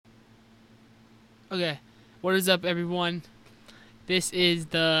Okay, what is up, everyone? This is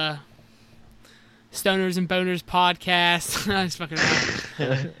the Stoners and Boners podcast. I was fucking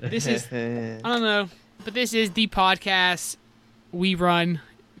around. This is, I don't know, but this is the podcast we run,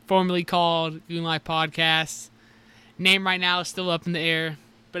 formerly called Goonlight Podcast. Name right now is still up in the air,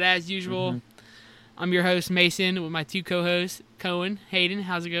 but as usual, I'm your host, Mason, with my two co-hosts, Cohen, Hayden.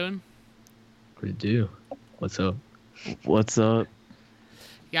 How's it going? What it do? What's up? What's up?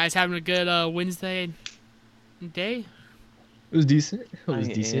 You guys having a good Wednesday day? It was decent. It was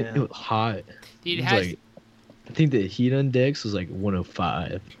Yeah. decent. It was hot. Dude, It was like, I think the heat index was like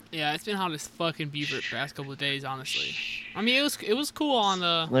 105. yeah, it's been hot as fucking beaver the past couple of days, honestly. I mean, it was cool on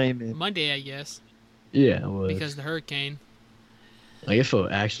Lame. Monday, I guess, Yeah, it was. because of the hurricane. like, it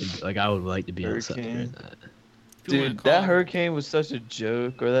felt actually like I would like to be outside Hurricane. during that. If you wanna Dude, call that it. hurricane was such a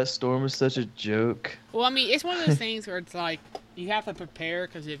joke, or that storm was such a joke. Well, I mean, it's one of those things where it's like you have to prepare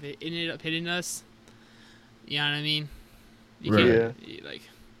because if it ended up hitting us, you know what I mean? You Right. can't, like.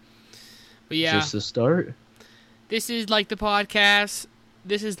 But yeah, Just the start. this is like the podcast.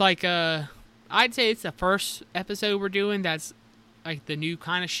 This is like I'd say it's the first episode we're doing that's like the new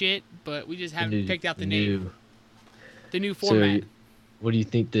kind of shit, but we just haven't picked out the name, the new format. So, what do you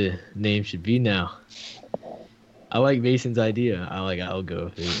think the name should be now? I like Mason's idea. I'll go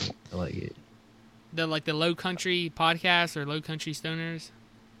with it. I like it. The Low Country podcast or Low Country Stoners.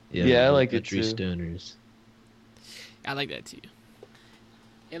 Yeah, I like it Country too. Stoners. I like that too.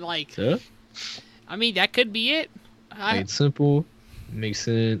 And like, So, I mean, that could be it. like, it's simple, makes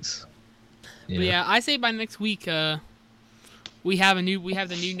sense. But yeah, I say by next week, we have the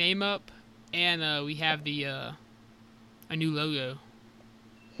new name up, and we have the a new logo.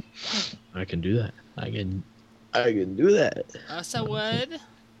 I can do that. I can do that. So what?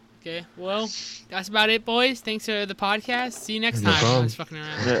 Okay, well, that's about it, boys. Thanks for the podcast. See you next No time. I problem. was fucking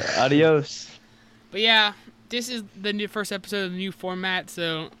around. Adios. But yeah, this is the first episode of the new format.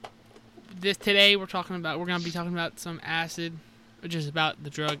 So today we're gonna be talking about some acid, or just about the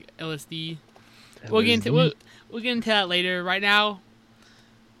drug LSD. We'll get into that later. Right now,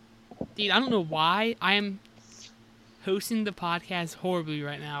 dude, I don't know why I am hosting the podcast horribly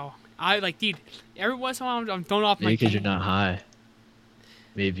right now. Dude, every once in a while I'm thrown off my Maybe because game. you're not high.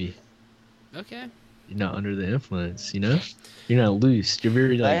 Maybe Okay. you're not under the influence. You know, you're not loose. You're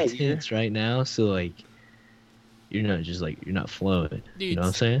very like Hey, yeah. tense right now. So like, you're not flowing. Dude, You know what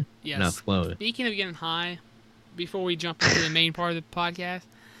I'm saying? Yes. You're not flowing. Speaking of getting high, before we jump into the main part of the podcast,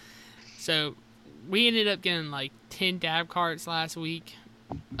 so we ended up getting like 10 dab carts last week,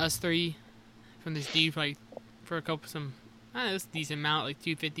 us three, from this dude for a couple I don't know, it was a decent amount, like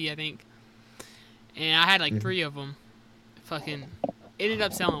 250 I think, and I had like 3 of them. Fucking ended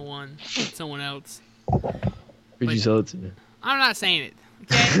up selling one to someone else. Who'd you sell it to? I'm not saying it,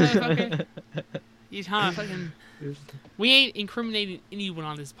 okay, motherfucker. You trying to fucking. We ain't incriminating anyone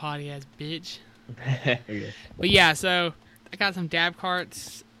on this podcast, bitch. Okay. But yeah, so I got some dab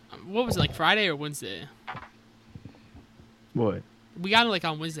carts. What was it, like Friday or Wednesday? What? We got it like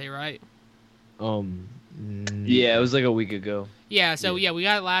on Wednesday, right? Yeah, it was like a week ago. Yeah, so yeah, we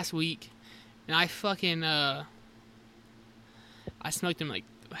got it last week. And I fucking I smoked them like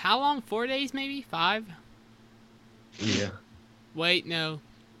how long? 4 days maybe? 5? Yeah. Wait, no.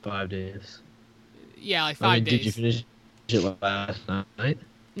 5 days. Yeah, like I 5 mean, days. did you finish it last night?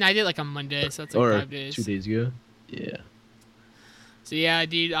 No, I did like on Monday, so it's like Or 5 days. 2 days ago? Yeah. So yeah,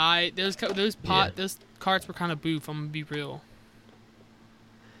 dude, those carts were kind of boof. I'm gonna be real.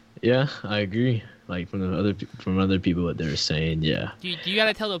 Yeah, I agree. Like from other people, what they're saying. Yeah. Dude, you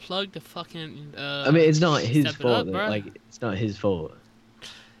gotta tell the plug to fucking. I mean, it's not his step it fault. up, Though. bruh. Like, it's not his fault.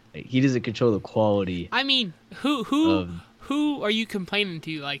 Like, he doesn't control the quality. I mean, who are you complaining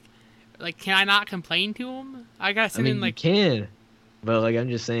to? Like, can I not complain to him? I gotta I send mean, in you like. can, but like I'm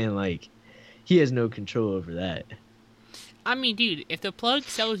just saying, like he has no control over that. I mean, dude, if the plug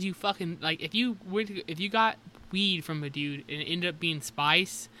sells you fucking like, if you got weed from a dude and it ended up being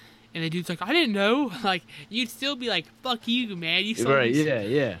spice, and the dude's like, I didn't know, like, you'd still be like, fuck you, man. You sold Right? me.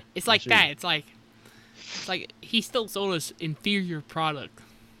 Yeah. It's for like sure. that. It's like he still sold us inferior product.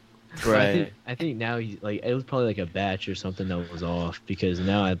 Right. I think now he's like it was probably like a batch or something that was off because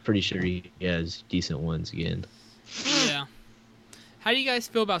now I'm pretty sure he has decent ones again. Yeah. How do you guys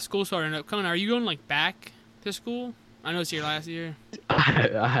feel about school starting up? Coming, are you going like back to school? I know it's your last year.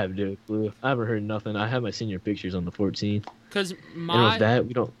 I have no clue. I haven't heard nothing. I have my senior pictures on the 14th. Cause And with that,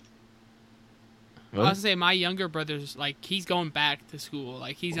 we don't. I was gonna say my younger brother's like he's going back to school.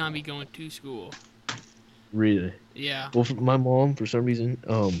 Like he's gonna be going to school. Really? Yeah. Well, my mom, for some reason,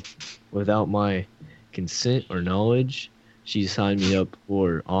 without my consent or knowledge, she signed me up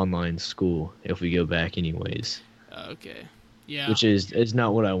for online school if we go back anyways. Okay. Yeah. Which is it's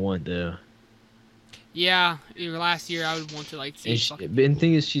not what I want though. Yeah. Last year I would want to like see. And the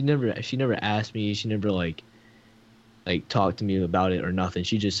thing is, she never asked me. She never like talked to me about it or nothing.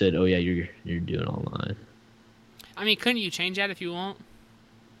 She just said, "Oh yeah, you're doing online." I mean, couldn't you change that if you want?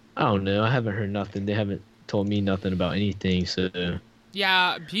 I don't know. I haven't heard nothing. They haven't told me nothing about anything, so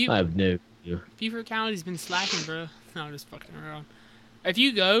Yeah. I have no clue. Beaufort County's been slacking, bro. No, I'm just fucking around. If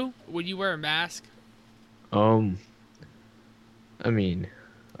you go, would you wear a mask? I mean,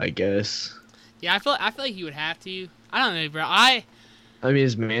 I guess. Yeah, I feel like you would have to. I don't know, bro. I mean,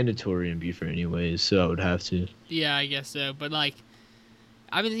 it's mandatory in Beaufort anyways, so I would have to. Yeah, I guess so. But like,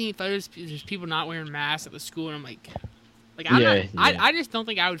 I've been seeing photos. There's people not wearing masks at the school, and I'm like, I'm Yeah, not. yeah. I just don't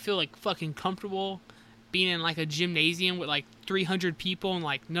think I would feel like fucking comfortable being in like a gymnasium with like 300 people and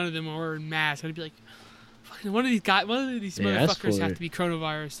like none of them are wearing masks. I'd be like, fucking, one of these Yeah, that's motherfuckers have for- to be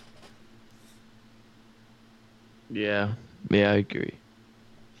coronavirus. Yeah. Yeah, I agree.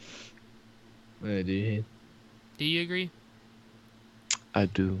 Dude. Do you agree? I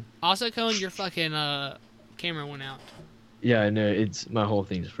do. Also, Cohen, your fucking camera went out. Yeah, I know. It's my whole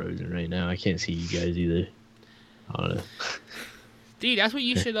thing's frozen right now. I can't see you guys either. I don't know. Dude, that's what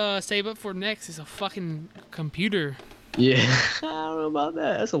you should save up for next is a fucking computer. Yeah, I don't know about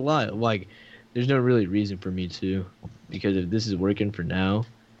that. That's a lot. Like, there's no really reason for me to, because if this is working for now,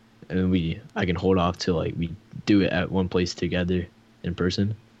 and I can hold off till like we do it at one place together in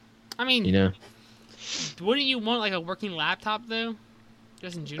person. I mean, You know. wouldn't you want like a working laptop though?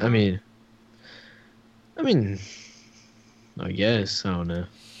 Just in general. I mean, I guess I don't know.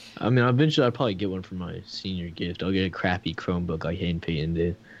 I mean, eventually I'll probably get one for my senior gift. I'll get a crappy Chromebook like Hayden Payton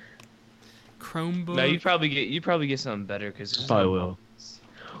did. Chromebook. No, you probably get something better because Probably will.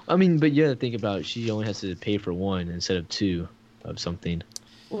 I mean, but you gotta think about it. She only has to pay for one instead of two of something.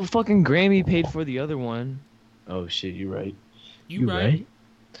 Well, fucking Grammy paid for the other one. Oh shit, you're right. You right?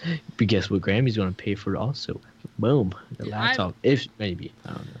 But guess what? Grammy's gonna pay for it also. Boom, the Yeah, laptop. If maybe,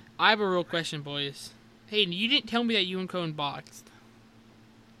 I don't know. I have a real question, boys. Hayden, you didn't tell me that you and Cohen boxed,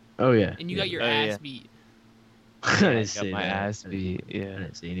 Oh yeah. and you yeah. got your Oh, ass yeah. beat. I I didn't got say my that. ass beat. I Yeah.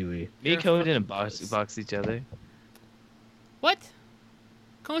 didn't say anyway. Me You're and Cody fucking didn't puss. box each other. What?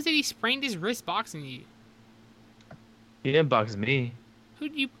 Cohen said he sprained his wrist boxing you. He didn't box me. Who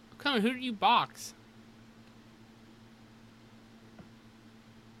did you box?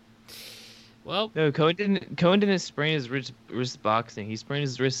 Well, No, Cohen didn't sprain his wrist boxing. He sprained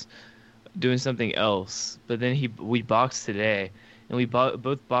his wrist doing something else. But then we boxed today, and we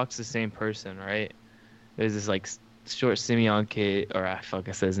both boxed the same person, right? It was this like short Simeon kid, or I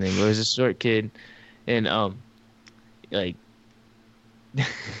fucking said his name. But it was a short kid, and like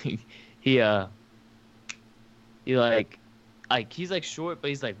he he's like short, but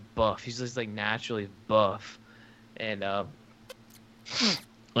he's like buff. He's just like naturally buff, and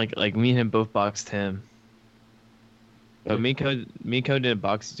like me and him both boxed him. But me and Code didn't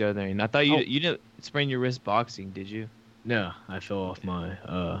box each other. And I thought you didn't sprain your wrist boxing, did you? No, I fell off my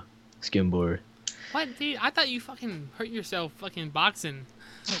skimboard. what, dude? I thought you fucking hurt yourself fucking boxing.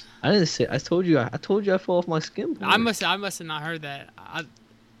 I didn't say. I told you I fell off my skimboard. I must have not heard that.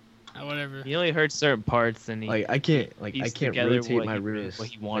 Whatever. He only heard certain parts, and he Like I can't pieced rotate what my he- wrist. What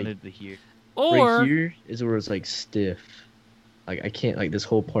he wanted to hear. Or right here is where it's like stiff. Like I can't, like this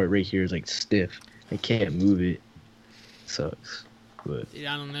whole part right here is like stiff. I can't move it. Sucks. But dude,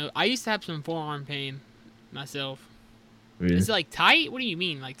 I don't know. I used to have some forearm pain myself. really. Is it like tight? What do you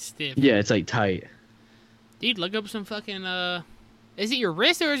mean, like stiff? Yeah, it's like tight. Dude, look up some fucking Is it your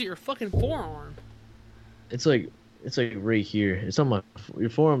wrist or is it your fucking forearm? It's like right here. It's on my your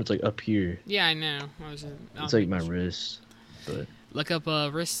forearm. It's like up here. Yeah, I know. It's like my wrist. But Look up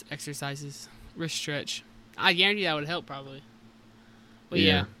wrist exercises, wrist stretch. I guarantee that would help probably. But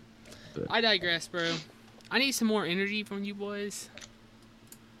yeah, but- I digress, bro. I need some more energy from you boys.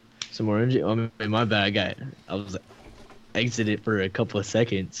 some more energy. Oh, man, my bad. I was exited for a couple of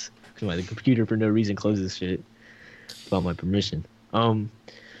seconds because the computer for no reason closes shit without my permission.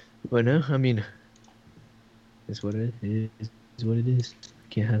 But no, I mean, it's what it is. It's what it is.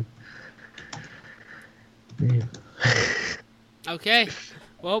 Can't have. Damn. Okay,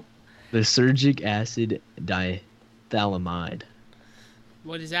 well, Lysergic acid dithalamide.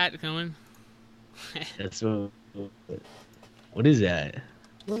 what is that, Cohen? That's what. What is that?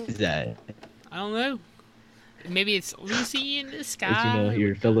 What is that? I don't know. Maybe it's Lucy in the Like, sky.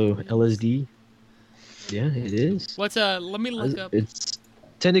 your fellow LSD. Yeah, it is. What's let me look up. It's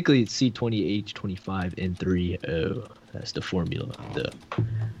technically it's C20H25N30. That's the formula.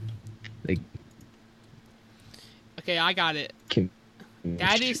 Okay, I got it.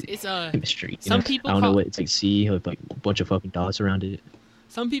 That is, it's a. chemistry. Some people I don't know call- what it's like. C with like a bunch of fucking dots around it.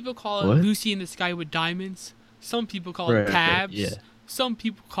 Some people call it What? Lucy in the Sky with Diamonds. Some people call it Right, Tabs. yeah. Some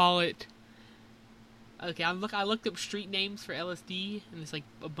people call it. Okay, I looked up street names for LSD, and it's like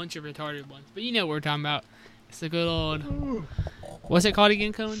a bunch of retarded ones. But you know what we're talking about. It's a good old. What's it called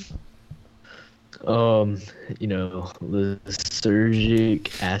again, Cohen?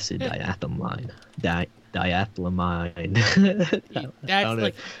 Lysergic acid diethylamine. Diethylamine. That's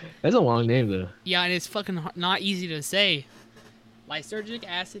like, That's a long name though. yeah, and it's fucking not easy to say. Lysergic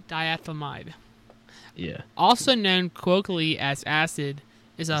acid diethylamide, Yeah. also known colloquially as acid,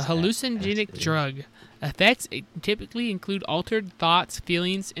 is a It's hallucinogenic acid. drug. Effects typically include altered thoughts,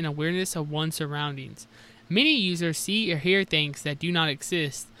 feelings, and awareness of one's surroundings. Many users see or hear things that do not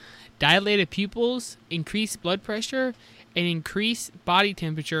exist. Dilated pupils, increased blood pressure, and increased body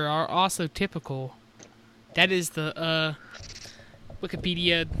temperature are also typical. That is the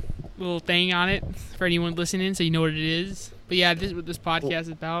Wikipedia little thing on it for anyone listening, so you know what it is. But yeah, this is what this podcast is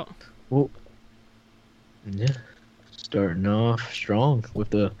about. Well, yeah. Starting off strong with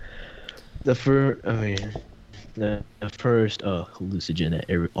the first. The first hallucinogen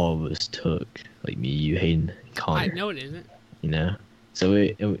that all of us took, like me, you, Hayden, I Connor. know it isn't. You know. So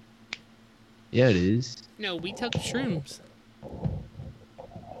yeah, it is. No, we took shrooms.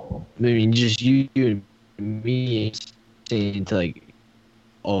 I mean, just you and me saying to like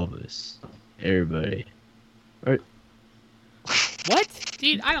all of us, everybody. Right? What?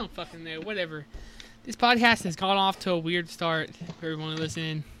 Dude, I don't fucking know. Whatever. This podcast has gone off to a weird start for everyone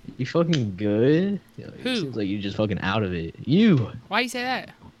listening. You fucking good? Who? It seems like you're just fucking out of it. You. Why you say that?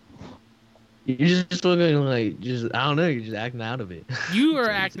 You're just fucking like I don't know. You're just acting out of it. You are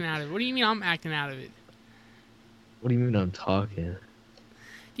acting out of it. What do you mean I'm acting out of it? What do you mean I'm talking?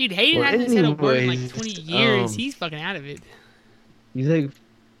 Dude, Hayden Well, hasn't said a word in like anyways, 20 years. um, He's fucking out of it. He's like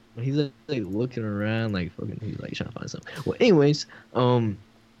looking around, like fucking. He's like trying to find something. Well, anyways, the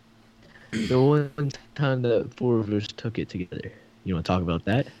one time that four of us took it together. You want to talk about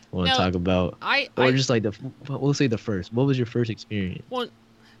that? Want to No, talk about, I just like we'll say the first. What was your first experience? well,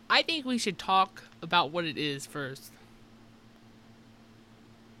 I think we should talk about what it is first.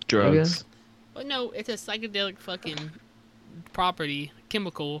 Drugs. But no, it's a psychedelic fucking property,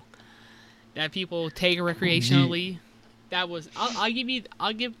 chemical that people take recreationally. That was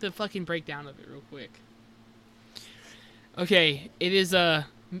I'll give the fucking breakdown of it real quick. Okay, it is a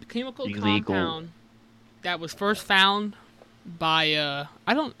chemical Illegal. compound that was first found by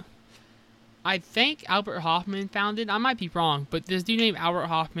I think Albert Hoffman found it. I might be wrong, but this dude named Albert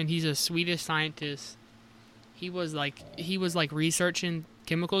Hoffman, he's a Swedish scientist. He was like researching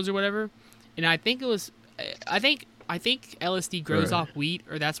chemicals or whatever, and I think LSD grows Right. off wheat,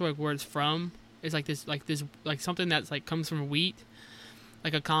 or that's where it's from. It's like something that's like comes from wheat,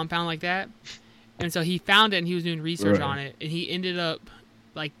 like a compound like that. And so he found it, and he was doing research Right. on it, and he ended up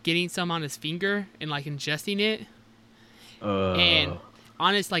like getting some on his finger and like ingesting it. And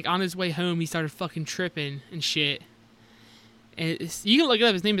on his way home, he started fucking tripping and shit. And you can look it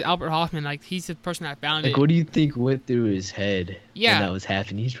up. His name is Albert Hoffman. Like, he's the person that found like, it. what do you think went through his head Yeah. when that was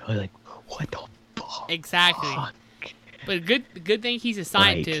happening? He's probably like, what the fuck? Exactly. But good thing he's a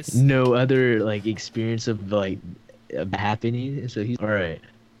scientist. Like, no other like experience of like happening. So he's all right.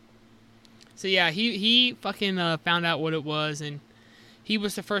 So yeah, he fucking found out what it was, and he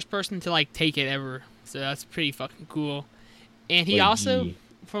was the first person to like take it ever. So that's pretty fucking cool. And he Like, also, gee.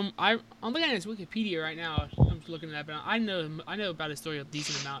 I'm looking at his Wikipedia right now. I'm just looking at that, but I know about his story a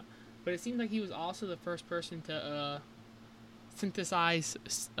decent amount. But it seems like he was also the first person to synthesize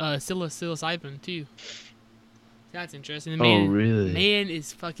psilocybin too. That's interesting. The Oh, man, really? Man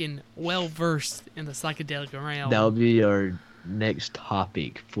is fucking well versed in the psychedelic realm. That'll be our next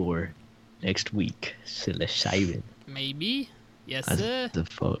topic for next week. Psilocybin. Maybe. Yes, That's sir. the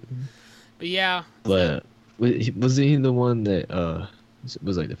fuck. But yeah. But was he the one that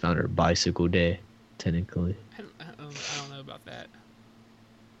was like the founder of Bicycle Day, technically? I don't know about that.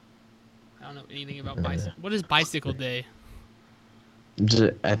 I don't know anything about bicycle. What is Bicycle Day?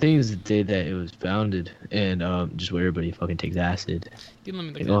 I think it was the day that it was founded, and just where everybody fucking takes acid. Dude, let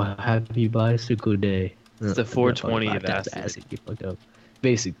me Like, look oh, at it. happy Bicycle Day. It's the 420 of Five times acid. You fucked up.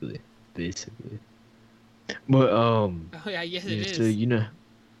 Basically. But Oh yeah, yes it is. so you know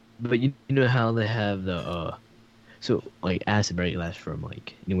how they have the so like acid right lasts from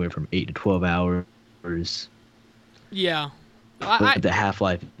like anywhere from 8 to 12 hours. Yeah. But the half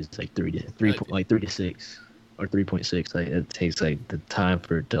life is like 3 to 6 or 3.6. Like it takes like the time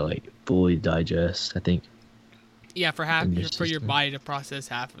for it to like fully digest. I think. Yeah, for in your your system. body to process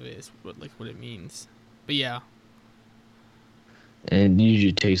half of it is what it means. But yeah. And it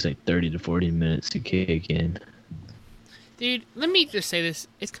usually takes like 30 to 40 minutes to kick in. Dude, let me just say this.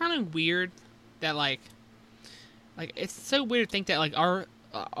 It's kind of weird that like it's so weird to think that like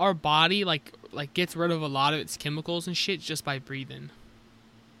our body like gets rid of a lot of its chemicals and shit just by breathing.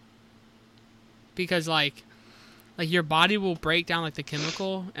 Because like your body will break down like the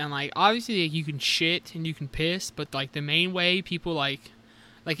chemical, and like obviously like, you can shit and you can piss, but like the main way people like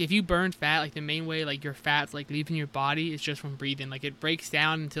if you burn fat, like the main way like your fat's like leaving your body is just from breathing. Like it breaks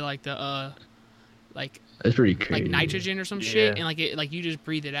down into like the like That's pretty crazy. like nitrogen or some shit, and like it like you just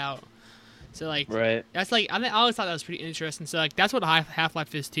breathe it out. So like Right. that's like I always thought that was pretty interesting. So like that's what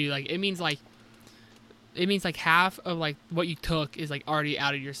Half-Life is too. Like it means like half of like what you took is like already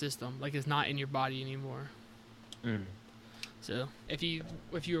out of your system. Like it's not in your body anymore. Mm. So if you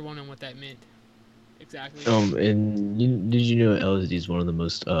were wondering what that meant exactly. And did you know LSD is one of the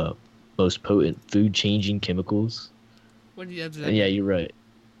most potent food changing chemicals? What do you have to And yeah, you're right.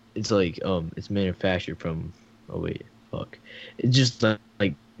 It's like it's manufactured from it's just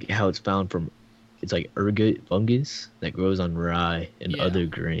like how it's found from. It's like ergot fungus that grows on rye and Yeah. other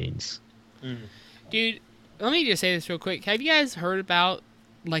grains. Mm. Dude, let me just say this real quick. Have you guys heard about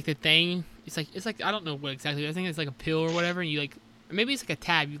like the thing? It's like I don't know what exactly. I think it's like a pill or whatever, and you like maybe it's like a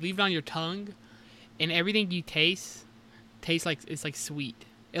tab. You leave it on your tongue, and everything you tastes like it's like sweet.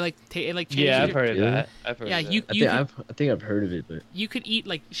 It changes. Yeah, I've your, heard of Yeah. that. I've heard Yeah, of that. I think I've heard of it, but you could eat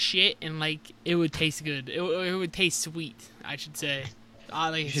like shit and like it would taste good. It would taste sweet, I should say.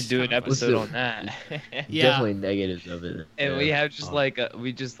 You should do an episode on that. Yeah. definitely negatives of it. And we have just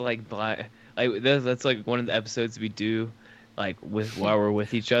blind, like that's like one of the episodes we do, like with while we're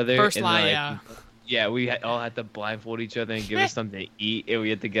with each other. First and lie, like, yeah. Yeah, we all have to blindfold each other and give us something to eat, and we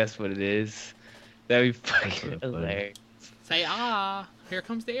have to guess what it is. That'd be fucking so funny. hilarious. Say here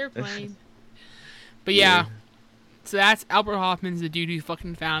comes the airplane. But yeah, so that's Albert Hoffman's the dude who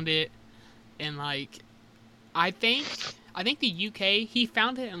fucking found it, and like, I think the UK he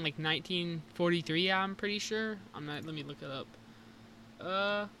found it in like 1943. I'm pretty sure. I'm not. Let me look it up.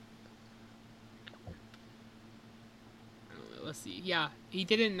 Let's see. Yeah, he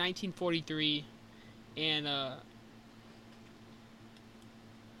did it in 1943, and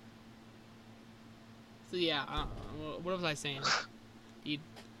So yeah, what was I saying? Dude,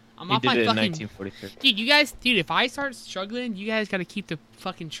 I'm He off did my it in fucking. 1943. Dude, if I start struggling, you guys gotta keep the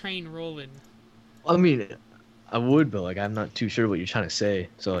fucking train rolling. I mean, I would, but like I'm not too sure what you're trying to say.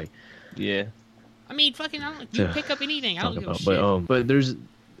 So like, Yeah. I mean, fucking, you pick up anything. I don't give a shit. but there's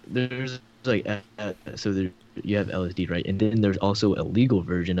like so there you have LSD, right? And then there's also a legal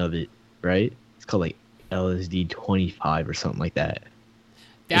version of it, right? It's called like LSD 25 or something like that.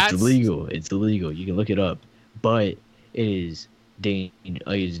 That's It's illegal. It's illegal. You can look it up, but it is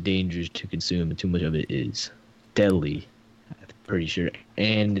it's dangerous to consume, and too much of it is deadly. I'm pretty sure,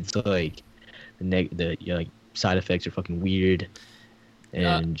 and it's like the like side effects are fucking weird,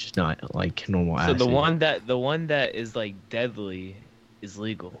 and just not like normal So acid. the one that is like deadly is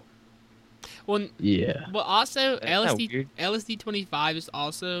legal. well. Yeah. Well, also Isn't that weird? LSD 25 is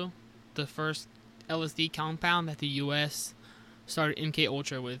also the first LSD compound that the U.S. started MK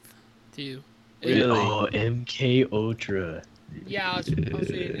Ultra with, too. Really? Oh, MK Ultra. Yeah, I was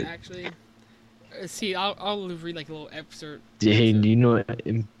reading actually. See, I'll read like a little excerpt. Hey, do you know what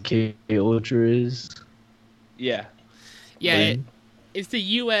MK Ultra is? Yeah. Yeah, Lynn? it's the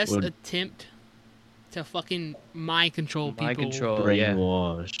U.S. What? attempt to fucking mind control people Mind control. Yeah.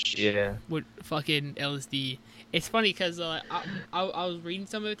 Brainwash. Yeah. with fucking LSD. It's funny because I was reading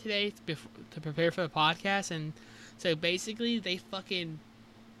some of it today to prepare for the podcast, and so basically they fucking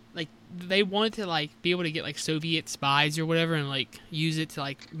like they wanted to like be able to get like Soviet spies or whatever and like use it to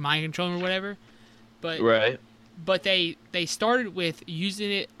like mind control them or whatever, but Right. but they started with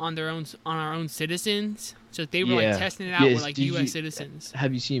using it on our own citizens, so they were Yeah. like testing it out Yes, with like did U.S. you- citizens.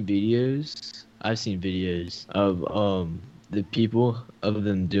 Have you seen videos? I've seen videos of the people of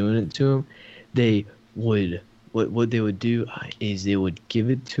them doing it to them. They would what they would do is they would give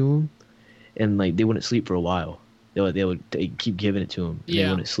it to them, and like they wouldn't sleep for a while. They keep giving it to them. And Yeah. They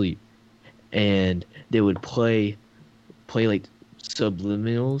wouldn't sleep, and they would play like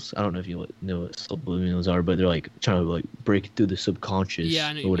subliminals. I don't know if you know what subliminals are, but they're like trying to like break through the subconscious Yeah,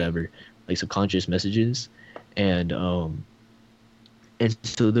 I know what you or mean. whatever, like subconscious messages, and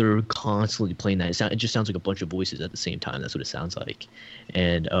so they're constantly playing that. It just sounds like a bunch of voices at the same time. That's what it sounds like,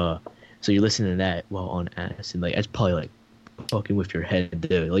 and so you're listening to that while on acid. Like it's probably like fucking with your head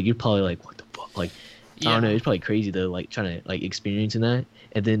though. Like you're probably like, what the fuck? Like I don't know. It's probably crazy though. Like trying to like experiencing that,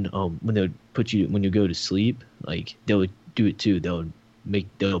 and then when they would when you go to sleep, like they would do it too.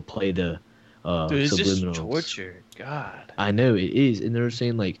 They'll play the Dude, it's just subliminals. torture. God. I know it is, and they're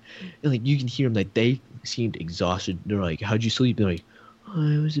saying like you can hear them like they seemed exhausted. They're like, "How'd you sleep?" They're like, "Oh,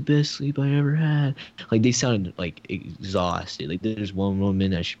 it was the best sleep I ever had." Like they sounded like exhausted. Like there's one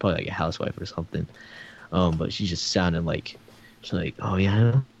woman that she's probably like a housewife or something, but she just sounded like she's like, "Oh yeah,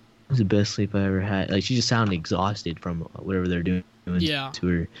 it was the best sleep I ever had." Like she just sounded exhausted from whatever they're doing Yeah. to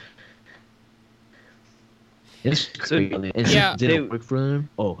her. It's So- crazy. And Yeah. it didn't work for them.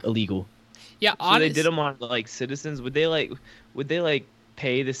 Oh, illegal. Yeah, So they did them on like citizens. Would they like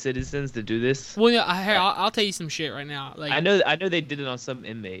pay the citizens to do this? Well, yeah, I'll tell you some shit right now. Like, I know they did it on some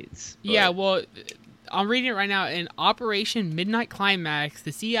inmates. but- yeah, well, I'm reading it right now. In Operation Midnight Climax,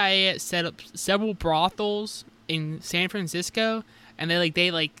 the CIA set up several brothels in San Francisco, and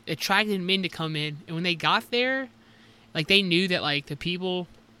they attracted men to come in. And when they got there, like they knew that like the people,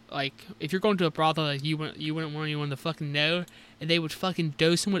 like if you're going to a brothel, like you wouldn't want anyone to fucking know, and they would fucking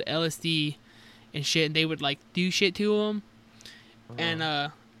dose them with LSD and shit, and they would like do shit to them,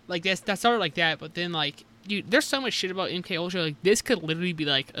 and like that started like that. But then like, dude, there's so much shit about MK Ultra. Like this could literally be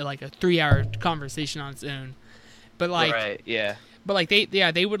like a 3-hour conversation on its own. But like, right, yeah. but like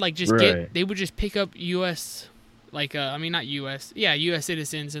they would like just Right. they would just pick up U.S. like I mean not U.S. yeah U.S.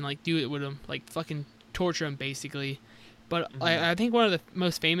 citizens and like do it with them, like fucking torture them basically. But I think one of the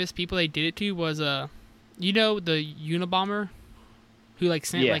most famous people they did it to was you know the Unabomber, who like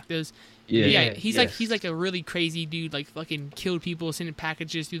sent Yeah. like those. Yeah. Yeah, he's yes. like a really crazy dude, like fucking killed people, sending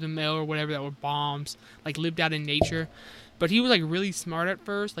packages through the mail or whatever that were bombs, like lived out in nature. But he was like really smart at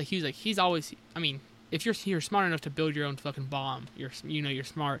first. Like he's always, I mean, if you're smart enough to build your own fucking bomb, you're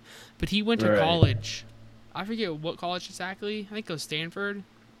smart. But he went to Right. college. I forget what college exactly. I think it was Stanford.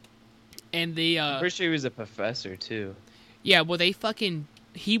 And they I'm pretty sure he was a professor too. yeah, well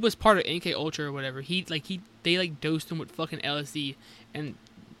he was part of NK Ultra or whatever. They dosed him with fucking LSD, and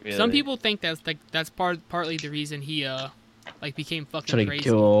some Really. people think that's partly the reason he became fucking Trying to crazy.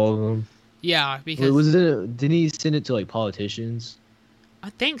 kill all of them. Yeah, because Was it? Didn't he send it to like politicians? I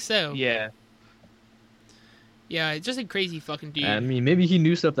think so. Yeah. Yeah, it's just a crazy fucking dude. I mean, maybe he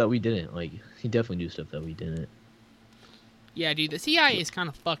knew stuff that we didn't. Like, he definitely knew stuff that we didn't. Yeah, dude, the CIA is kind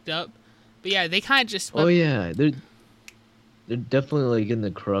of fucked up. But yeah, they kind of just Oh yeah, they're definitely like in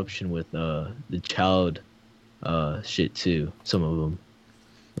the corruption with the child shit too. Some of them,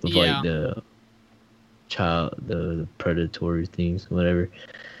 with Yeah. like the child, the predatory things, whatever.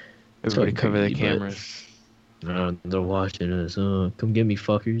 It's Everybody fucking cover their crazy, but- cameras. They're watching us. Come get me,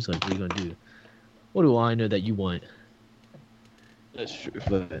 fuckers! Like, what are you gonna do? What do I know that you want? That's true.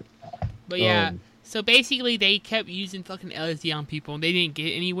 But yeah, um, so basically they kept using fucking LSD on people and they didn't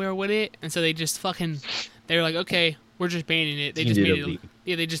get anywhere with it, and so they just fucking they were like, okay, we're just banning it. They You just did made a it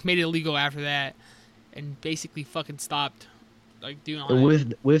leak. they just made it illegal after that, and basically fucking stopped like doing all and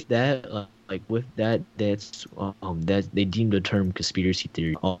that. with that, that's that they deemed the term conspiracy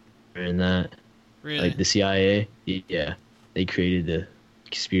theory. And that, Really. like the CIA, yeah, they created the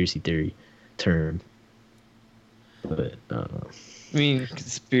conspiracy theory term. But I mean,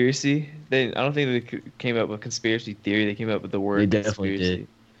 conspiracy. I don't think they came up with conspiracy theory. They came up with the word. They definitely conspiracy.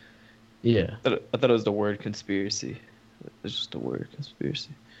 yeah, I thought it was the word conspiracy. It's just the word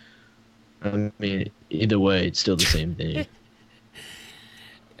conspiracy. I mean, either way, it's still the same thing.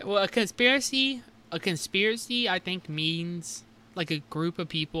 Well, a conspiracy, I think means like a group of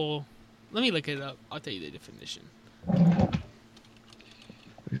people. Let me look it up. I'll tell you the definition.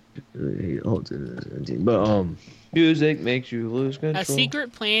 But Music makes you lose control. A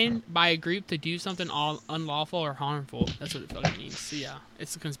secret plan by a group to do something unlawful or harmful. That's what it fucking means. So yeah,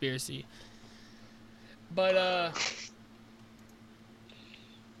 it's a conspiracy. But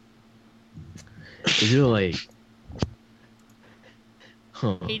is it like?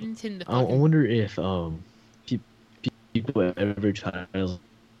 Huh. Haydenton the I fucking wonder if people ever try to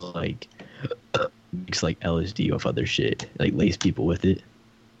like mix like LSD with other shit, like lace people with it.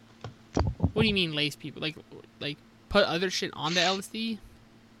 What do you mean lace people? Like put other shit on the LSD?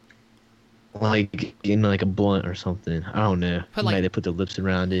 Like in like a blunt or something. I don't know. Put, like- Like they put their lips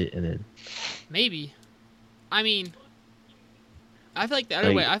around it and then Maybe. I mean, I feel like the other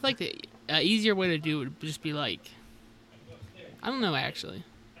Like- way. I feel like the easier way to do it would just be like, I don't know actually.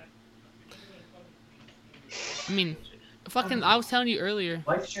 I mean, fucking. I was telling you earlier.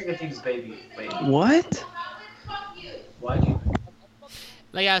 Why'd you Stranger Things baby? Wait, What? why'd you?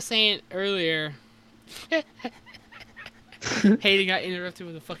 Like I was saying earlier, Hayden got interrupted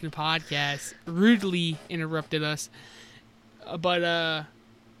with a fucking podcast. Rudely interrupted us. But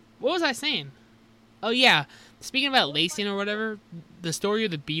what was I saying? Oh yeah, speaking about lacing or whatever, the story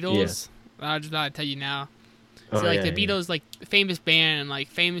of the Beatles. I just thought I'd tell you now. So Oh, like yeah, the yeah. Beatles, like famous band, and like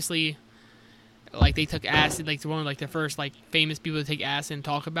famously, like they took acid, like one of like the first like famous people to take acid and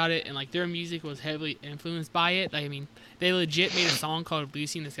talk about it, and like their music was heavily influenced by it. Like, I mean, they legit made a song called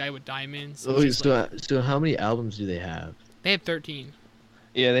 "Lucy and the Sky with Diamonds." Oh, so how many albums do they have? They have 13.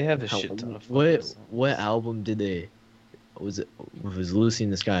 Yeah, they have a shit ton of. What album did they? Was Lucy in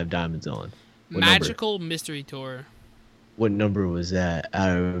the Sky of Diamonds on? What Magical Mystery Tour. What number was that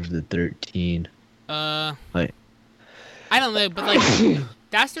out of the 13? Like, I don't know, but like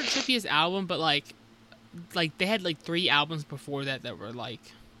that's their trippiest album. But like they had like 3 albums before that were like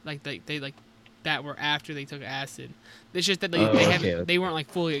they that were after they took acid. It's just that they weren't like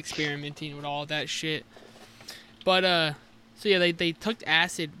fully experimenting with all that shit. But so yeah, they took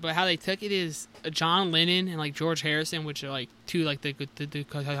acid, but how they took it is John Lennon and like George Harrison, which are like 2 like the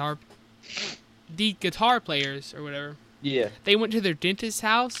guitar players or whatever. Yeah. They went to their dentist's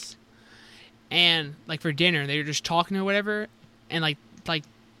house, and like for dinner, they were just talking or whatever, and like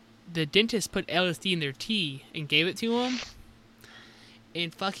the dentist put LSD in their tea and gave it to them,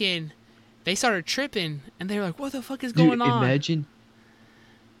 and fucking they started tripping, and they were like, "What the fuck is going on?" Imagine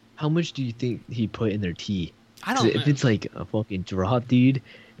how much do you think he put in their tea? I don't know. If it's like a fucking drop, dude,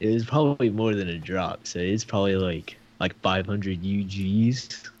 it was probably more than a drop. So it's probably like 500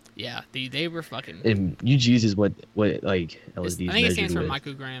 UGs. Yeah, they were fucking. And UGs is what like LSD is I think it stands for with.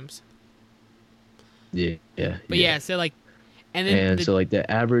 micrograms. Yeah. But yeah, so like, and then so like the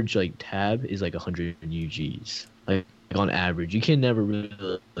average like tab is like 100 UGs. Like on average, you can never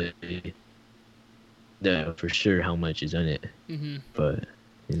really know for sure how much is in it. Mm-hmm. But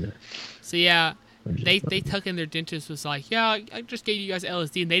you know. So yeah. They took in their dentist was like, yeah, I just gave you guys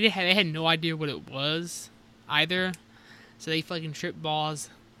LSD, and they had no idea what it was either, so they fucking tripped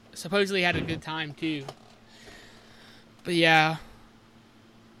balls. Supposedly had a good time too, but yeah,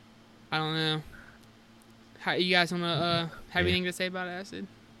 I don't know. How you guys wanna have anything to say about acid?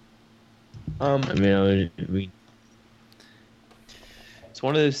 I mean, it's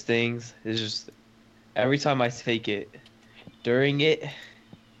one of those things. It's just every time I take it, during it.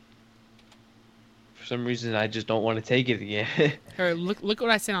 For some reason, I just don't want to take it again. Here, look what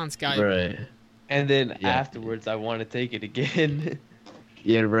I sent on Skype. Right. And then Yeah. afterwards, I want to take it again.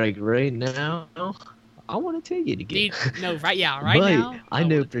 Yeah, right now, I want to take it again. Dude, no, right now. But I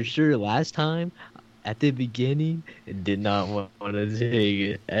know for sure last time, at the beginning, I did not want to take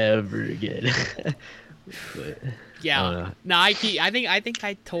it ever again. But, Yeah. No, I think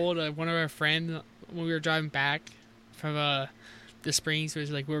I told one of our friends when we were driving back from the Springs,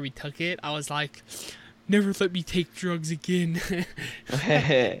 was like where we took it. I was like, never let me take drugs again.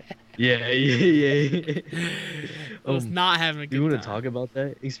 yeah. I was not having a good Do you want time. to talk about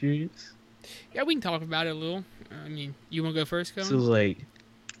that experience? Yeah, we can talk about it a little. I mean, you want to go first, Cohen? So like,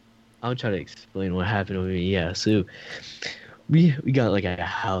 I'll try to explain what happened over here. Yeah, so we got like a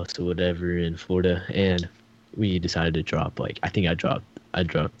house or whatever in Florida, and we decided to drop like I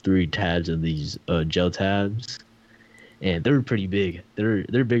dropped 3 tabs of these gel tabs, and they were pretty big.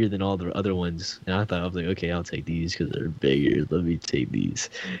 They're bigger than all the other ones, and I was like, okay, I'll take these because they're bigger. Let me take these,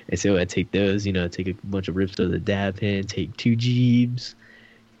 and so I take those. Take a bunch of rips of the dab pen, take 2 Jeebs,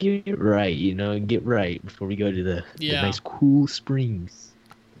 get right before we go to the nice cool springs.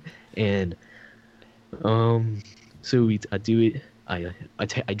 And so I do it.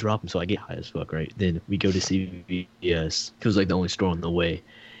 I drop them, so I get high as fuck, right? Then we go to CVS, because it was like the only store on the way.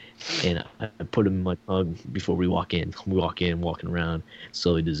 And I put them in my tongue before we walk in. We walk in, walking around,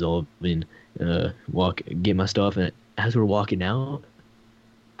 slowly dissolving, get my stuff. And as we're walking out,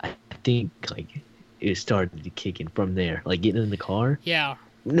 I think like it started to kick in from there. Like getting in the car. Yeah.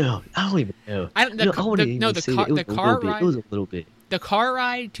 No, I don't even know. The car ride. It was a little bit. The car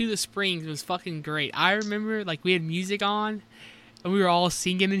ride to the Springs was fucking great. I remember like we had music on, and we were all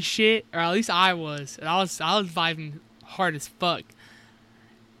singing and shit, or at least I was. And I was vibing hard as fuck.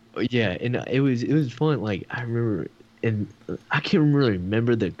 Yeah, and it was fun. Like I remember, and I can't really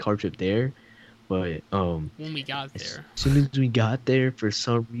remember the car trip there, but when we got there, as soon as we got there, for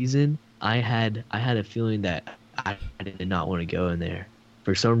some reason, I had a feeling that I did not want to go in there.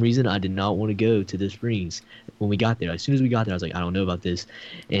 For some reason, I did not want to go to the Springs. When we got there, as soon as we got there, I was like, I don't know about this,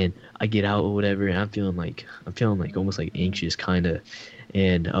 and I get out or whatever, and I'm feeling like almost like anxious, kind of,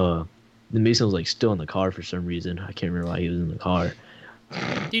 and the Mason was like still in the car for some reason. I can't remember why he was in the car.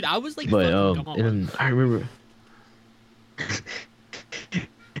 Dude, I was like, but fucking gone. and I remember,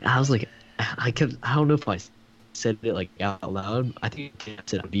 I was like, I don't know if I said it like out loud. I think I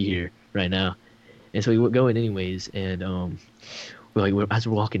said I'd be here right now, and so we were going anyways, and as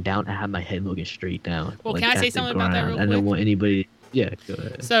we're walking down, I had my head looking straight down. Well, like, can I say at the something about that ground. real I don't quick? want anybody. Yeah, go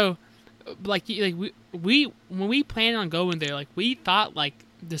ahead. So, we when we planned on going there, like we thought like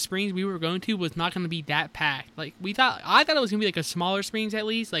the Springs we were going to was not going to be that packed. Like I thought it was going to be like a smaller Springs at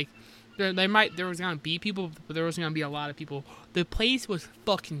least. Like there was going to be people, but there wasn't going to be a lot of people. The place was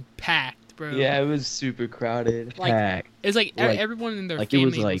fucking packed, bro. Yeah, it was super crowded. Like, Packed. it's like, Like- everyone in their Like it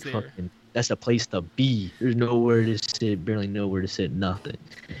family was like there. fucking. That's the place to be. There's nowhere to sit. Barely nowhere to sit. Nothing.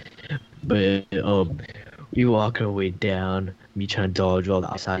 But we walk our way down. Me trying to dodge all the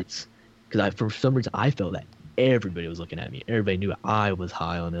outsides. Because for some reason I felt that everybody was looking at me. Everybody knew I was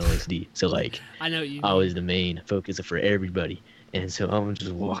high on LSD. So like I know you. I was the main focus for everybody. And so I'm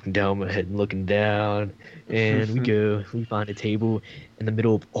just walking down my head and looking down. And we find a table in the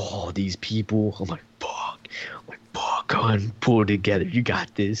middle of all these people. I'm like, fuck. Go on, pull it together. You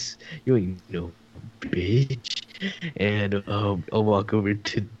got this. You ain't no bitch. And I'll walk over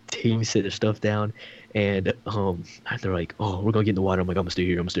to the table, set the stuff down. And they're like, oh, we're going to get in the water. I'm like, I'm going to stay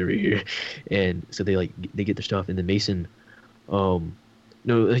here. I'm going to stay right here. And so they get their stuff. And then Mason, so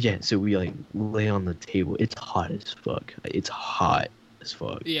we like lay on the table. It's hot as fuck. It's hot as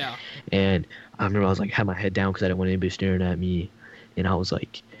fuck. Yeah. And I remember I was like, had my head down because I didn't want anybody staring at me. And I was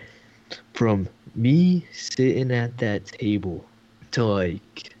like, from me sitting at that table to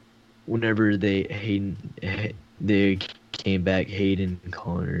like whenever they came back, Hayden,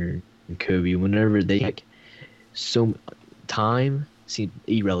 Connor, and Kobe, whenever they like, so time seemed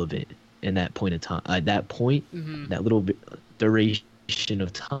irrelevant in that point of time. At that point, Mm-hmm. that little bit duration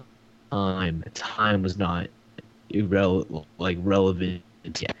of time was not relevant.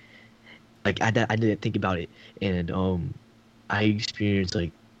 Yeah. Like I didn't think about it, and I experienced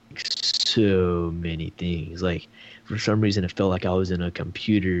like so many things. Like for some reason, it felt like I was in a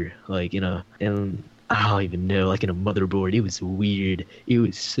computer, like and I don't even know, like in a motherboard. It was weird. It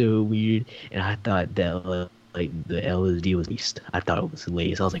was so weird, and I thought that like the LSD was laced. I thought it was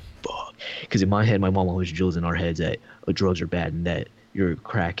laced. I was like, fuck, because in my head, my mom always drills in our heads that drugs are bad and that you're a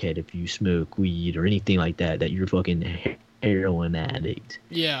crackhead if you smoke weed or anything like that. That you're fucking heroin addict.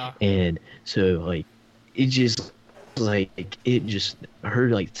 Yeah. And so like it just her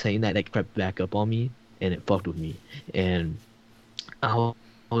like saying that crept back up on me and it fucked with me. And I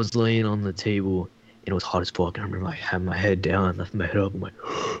was laying on the table and it was hot as fuck. And I remember like having my head down, lifting my head up. I'm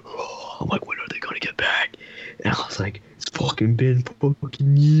like, when are they gonna get back? And I was like, it's fucking been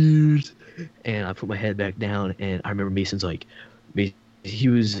fucking years. And I put my head back down and I remember Mason's like, he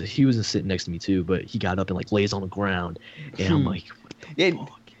was sitting next to me too, but he got up and like lays on the ground, and I'm like, what the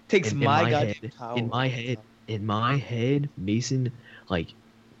fuck? Takes And my goddamn power. in my head, Mason like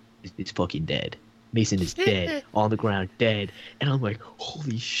is fucking dead. Mason is dead on the ground, dead, and I'm like,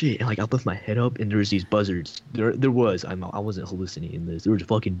 holy shit! And like I lift my head up, and there's these buzzards. I wasn't hallucinating this. There was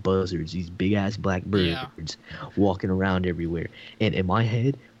fucking buzzards, these big ass black birds, walking around everywhere. And in my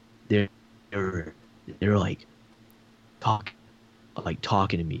head, they're like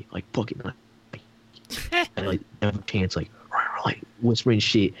talking to me, like fucking and like have a chance, like whispering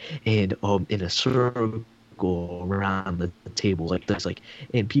shit, and in a circle around the table, like that's like,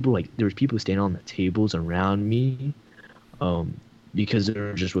 and people like there was people standing on the tables around me, because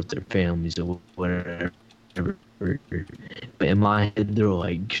they're just with their families or whatever. But in my head, they're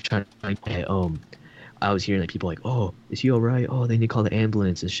like trying to I was hearing like people like, oh, is he all right? Oh, they need to call the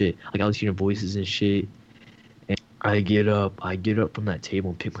ambulance and shit. Like I was hearing voices and shit. I get up from that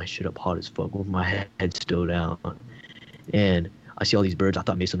table and pick my shit up hot as fuck with my head still down. And I see all these birds. I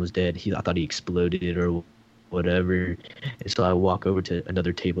thought Mason was dead. I thought he exploded or whatever. And so I walk over to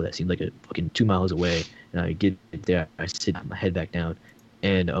another table that seemed like a fucking 2 miles away. And I get there. I sit my head back down.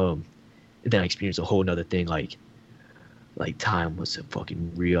 And then I experience a whole nother thing. Like time was so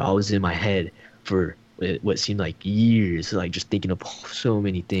fucking real. I was in my head for what seemed like years. Like just thinking of so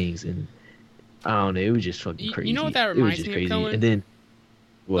many things. And I don't know, it was just fucking crazy. You know what that It was reminds just me crazy. of, Cohen? And then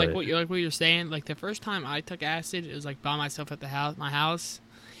what? Like what you're saying. Like the first time I took acid, it was like by myself at my house,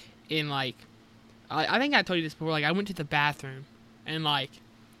 and like I think I told you this before. Like I went to the bathroom, and I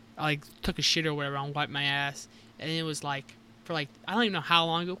took a shit or whatever, and wiped my ass, and it was like for like I don't even know how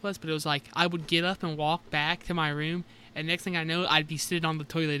long it was, but it was like I would get up and walk back to my room. And next thing I know, I'd be sitting on the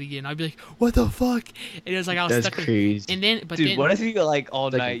toilet again. I'd be like, "What the fuck?" And it was like I was That's stuck. crazy. And then, but Dude, then, what if you like all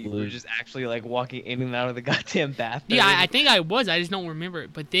Like a night you were balloon. just actually like walking in and out of the goddamn bathroom? yeah, I think I was. I just don't remember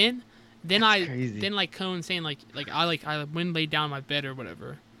it. But then crazy. then like Cohen saying I went and laid down in my bed or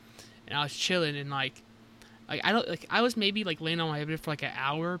whatever, and I was chilling and I was maybe like laying on my bed for like an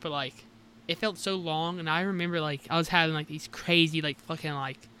hour, but like it felt so long. And I remember like I was having like these crazy like fucking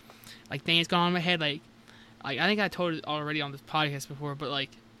like things going on in my head like I think I told it already on this podcast before, but like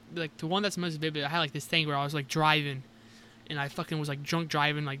the one that's most vivid, I had like this thing where I was like driving, and I fucking was like drunk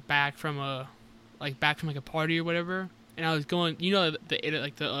driving like back from a party or whatever, and I was going,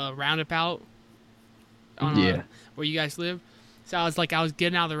 the roundabout, on, Yeah. where you guys live. So I was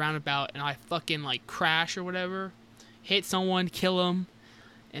getting out of the roundabout, and I fucking like crash or whatever, hit someone, kill them,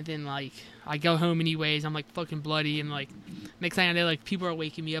 and then like I go home anyways. I'm like fucking bloody, and like next thing I know, like people are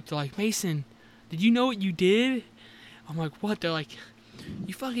waking me up. They're like, Mason, did you know what you did? I'm like, what? They're like,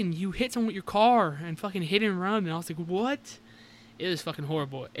 you hit someone with your car and fucking hit and run. And I was like, what? It was fucking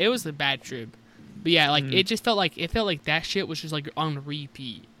horrible. It was a bad trip. But yeah, like it felt like that shit was just like on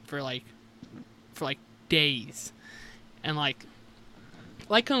repeat for like days. And like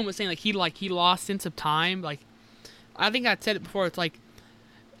Cohen was saying, like he lost sense of time. Like I think I said it before. It's like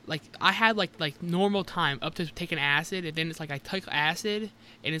I had like normal time up to taking acid, and then it's like I took acid,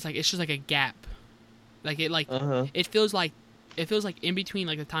 and it's just like a gap. Like it feels like in between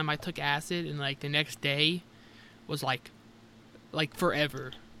like the time I took acid and like the next day was like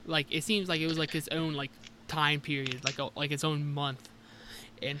forever. Like it seems like it was like its own like time period, like its own month.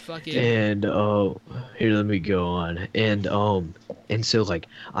 And fucking And here, let me go on. And so like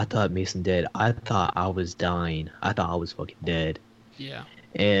I thought Mason dead. I thought I was dying. I thought I was fucking dead. yeah.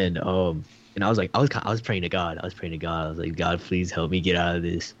 And I was like, I was praying to God. I was like, God, please help me get out of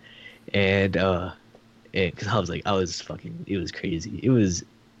this. And because it was crazy. It was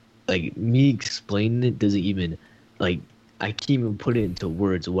like me explaining it doesn't even like I can't even put it into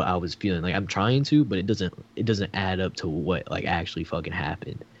words what I was feeling. Like I'm trying to, but it doesn't add up to what like actually fucking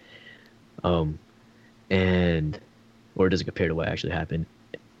happened. And or it doesn't compare to what actually happened.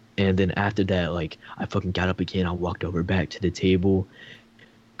 And then after that, like I fucking got up again. I walked over back to the table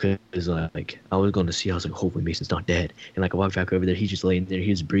because like I was going to see. I was like, hopefully Mason's not dead. And like I walked back over there. He's just laying there.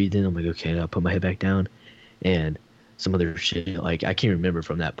 He's breathing. I'm like, okay. I put my head back down, and some other shit. Like I can't remember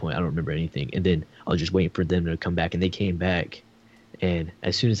from that point. I don't remember anything. And then I was just waiting for them to come back, and they came back. And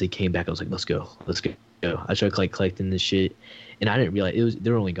as soon as they came back, I was like, let's go. I started like collecting this shit, and I didn't realize they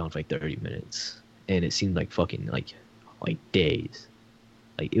were only gone for like 30 minutes, and it seemed like fucking like days.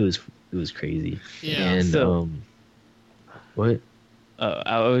 Like it was crazy. Yeah. And So- what?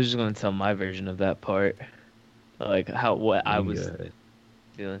 I was just gonna tell my version of that part, like what I was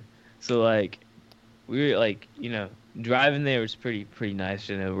feeling. So like, we were like, driving there was pretty nice.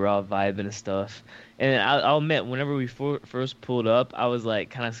 We're all vibing and stuff. And I'll admit, whenever we first pulled up, I was like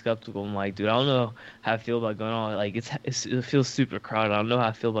kind of skeptical. I'm like, dude, I don't know how I feel about going all like it feels super crowded. I don't know how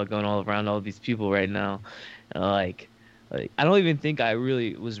I feel about going all around all these people right now. And like I don't even think I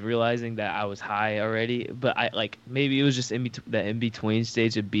really was realizing that I was high already, but I like maybe it was just that in between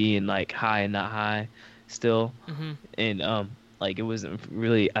stage of being like high and not high still. Mhm. And like I wasn't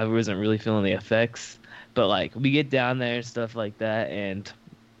really feeling the effects. But like we get down there and stuff like that, and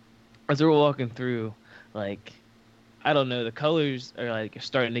as we're walking through, like I don't know, the colors are like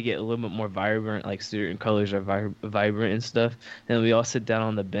starting to get a little bit more vibrant. Like certain colors are vibrant and stuff. And we all sit down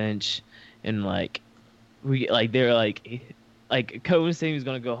on the bench, and like we like they're like Cohen was saying he was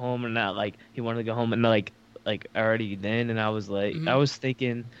gonna go home, or not like he wanted to go home, and like already then, and I was like I was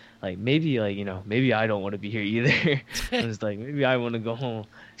thinking like maybe maybe I don't want to be here either. I was like maybe I want to go home.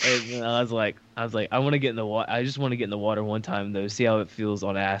 And I was like I want to get in the water. I just want to get in the water one time though, see how it feels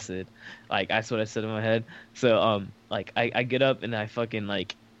on acid. Like that's what I said in my head. So like I get up and I fucking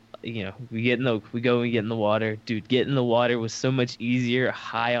like we go and get in the water. Dude, getting in the water was so much easier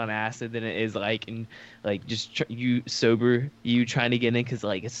high on acid than it is like in like just you trying to get in, because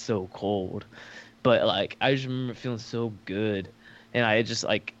like it's so cold. But like I just remember feeling so good, and I just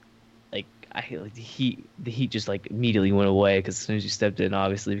like the heat just like immediately went away, because as soon as you stepped in,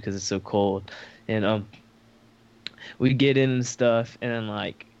 obviously because it's so cold. And we get in and stuff, and then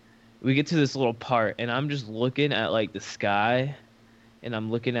like we get to this little part, and I'm just looking at like the sky, and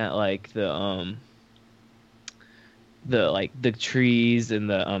I'm looking at like the trees and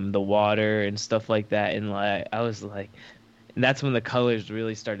the water and stuff like that, and like I was like, and that's when the colors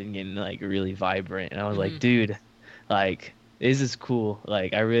really started getting like really vibrant, and I was like, dude, like this is cool,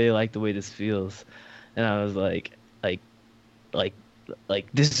 like I really like the way this feels. And I was like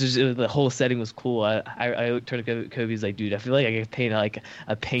this is the whole setting was cool. I turned to Kobe's like, dude, I feel like I could paint like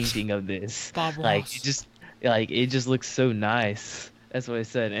a painting of this. Bob Ross. Like it just looks so nice. That's what I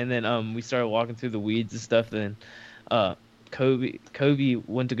said. And then we started walking through the weeds and stuff, and Kobe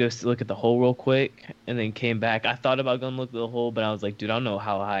went to go look at the hole real quick, and then came back. I thought about going to look at the hole, but I was like, dude, I don't know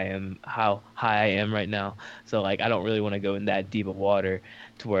how high I am right now. So like I don't really want to go in that deep of water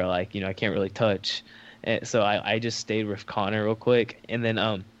to where like I can't really touch. And so I just stayed with Connor real quick, and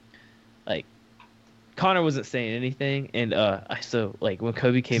then like Connor wasn't saying anything, and so like when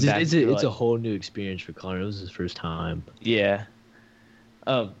Kobe came back, it's a whole new experience for Connor. It was his first time. Yeah.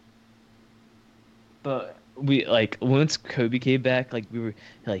 But we like once Kobe came back, like we were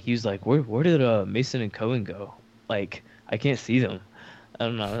like he was like, where did Mason and Cohen go? Like I can't see them. I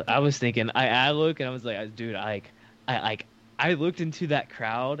don't know. I was thinking I look and I was like, dude, I looked into that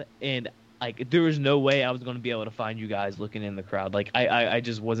crowd and like there was no way I was going to be able to find you guys looking in the crowd. Like I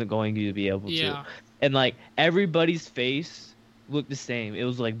just wasn't going to be able to. Yeah. And like everybody's face looked the same. It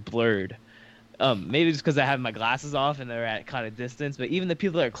was like blurred. Maybe just because I have my glasses off and they're at kind of distance, but even the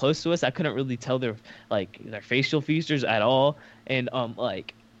people that are close to us, I couldn't really tell their facial features at all. And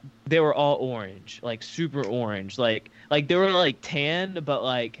like they were all orange, like super orange, like they were like tan, but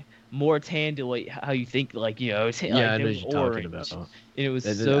like more tan to like how you think, like I know what you're talking about. And it was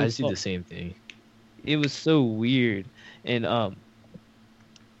I see the same thing. It was so weird, and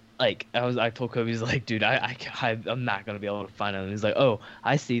like I told Kobe, he's like, dude, I'm not gonna be able to find them. And he's like, oh,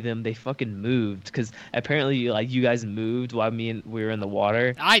 I see them. They fucking moved because apparently like you guys moved while we were in the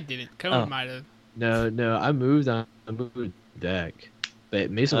water. I didn't. Cohen might have. No, I moved back, but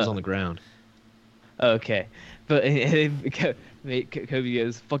Mason was on the ground. Okay, but Kobe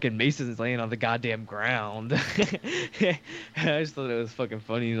goes, fucking Mason's laying on the goddamn ground. I just thought it was fucking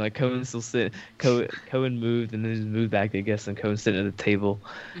funny. Like Cohen's still sitting. Cohen moved and then just moved back, I guess, and Cohen's sitting at the table,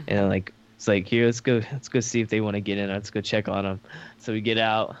 and like it's like, here, let's go see if they want to get in. Let's go check on them. So we get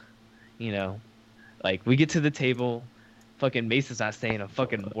out, like we get to the table. Fucking Mason's not saying a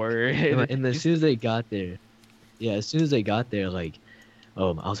fucking word. And as soon as they got there, like, I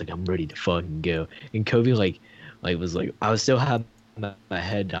was like, I'm ready to fucking go. And Kobe was like, I was still having my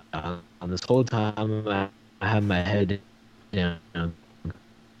head down. This whole time I had my head down.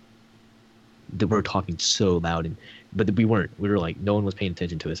 That we're talking so loud, but we weren't. We were like, no one was paying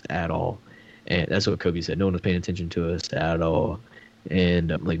attention to us at all. And that's what Kobe said. No one was paying attention to us at all.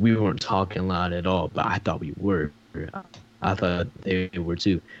 And like we weren't talking loud at all, but I thought we were. I thought they were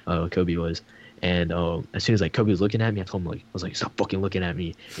too. Kobe was. And as soon as like Kobe was looking at me, I told him, like, I was like, stop fucking looking at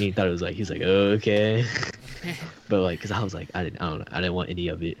me. And he thought it was like, he's like, okay. But like, cause I was like, I didn't want any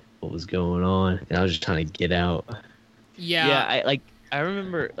of it. What was going on? And I was just trying to get out. Yeah. Yeah, I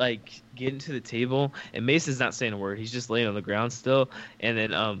remember like getting to the table and Mason's not saying a word. He's just laying on the ground still. And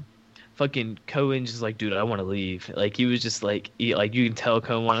then fucking Cohen just like, dude, I want to leave. Like he was just like, you can tell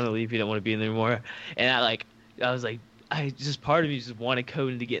Cohen wanted to leave. He didn't want to be in there anymore. And I was like, part of me just wanted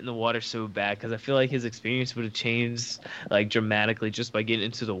Cohen to get in the water so bad because I feel like his experience would have changed like dramatically just by getting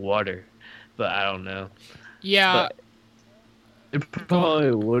into the water. But I don't know. Yeah. It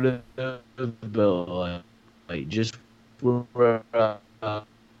probably would have, but like just I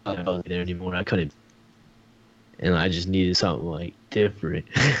wasn't there anymore. I couldn't, and I just needed something like different,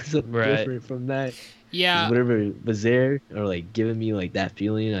 something Right. different from that. Yeah. Whatever was there or like giving me like that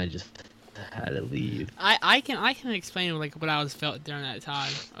feeling, I just had to leave. I can explain like what I was felt during that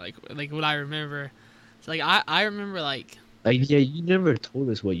time, like what I remember. So like I remember like yeah, you never told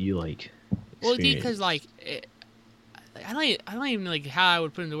us what you like. well, dude, experienced. because like I don't even know like how I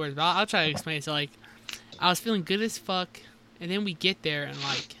would put it into words, but I'll try to explain it. So like I was feeling good as fuck, and then we get there and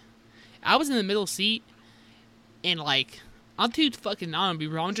like I was in the middle seat, and like I'm too fucking, I don't be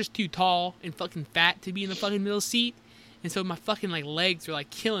wrong, I'm just too tall and fucking fat to be in the fucking middle seat. And so my fucking like legs were like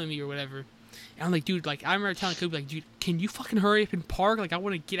killing me or whatever. And I'm like, dude, like I remember telling Kobe, like, dude, can you fucking hurry up and park? Like I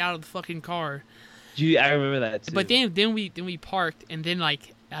want to get out of the fucking car. Dude, I remember that too. But then we parked, and then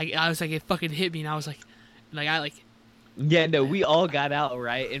like I was like, it fucking hit me, and I was like yeah, no, we all got out,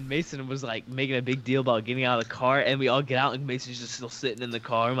 right? And Mason was like making a big deal about getting out of the car, and we all get out, and Mason's just still sitting in the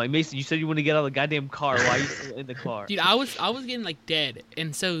car. I'm like, Mason, you said you want to get out of the goddamn car. Why are you still in the car? dude, I was getting like dead,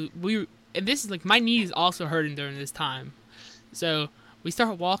 and so and this is like my knees also hurting during this time. So we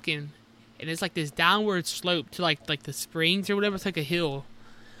start walking, and it's like this downward slope to like the springs or whatever. It's like a hill.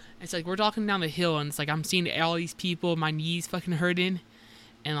 It's like we're walking down the hill, and it's like I'm seeing all these people, my knees fucking hurting,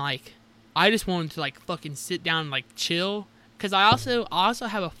 and like I just wanted to like fucking sit down and like chill, cause I also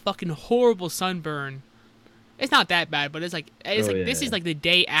have a fucking horrible sunburn. It's not that bad, but it's like this is like the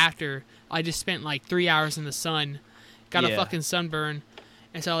day after I just spent like 3 hours in the sun, got a fucking sunburn,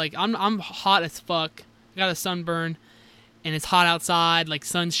 and so like I'm hot as fuck, got a sunburn. And it's hot outside, like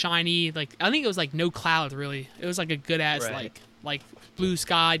sun's shiny. Like I think it was like no clouds really. It was like a good ass like blue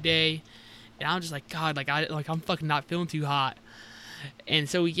sky day. And I'm just like, God, I'm fucking not feeling too hot. And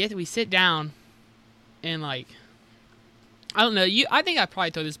so we sit down, and like I don't know, I think I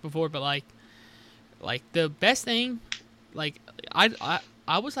probably told this before, but like the best thing, like I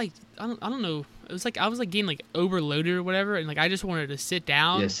was like I don't know, it was like I was like getting like overloaded or whatever, and like I just wanted to sit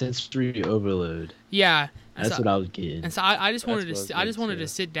down. Yeah, sensory overload. Yeah. That's what I was getting. And so I just wanted to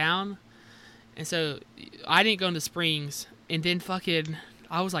sit down, and so I didn't go into Springs, and then fucking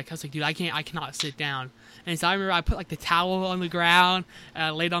I was like, dude, I cannot sit down. And so I remember I put like the towel on the ground, and I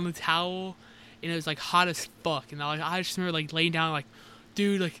laid on the towel, and it was like hot as fuck. And I just remember like laying down like,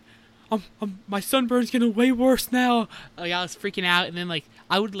 dude, like, my sunburn's getting way worse now. Like I was freaking out, and then like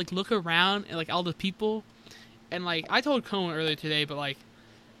I would like look around and like all the people, and like I told Cohen earlier today, but like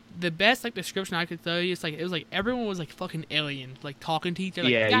the best like description I could tell you is like it was like everyone was like fucking aliens, like talking to each other.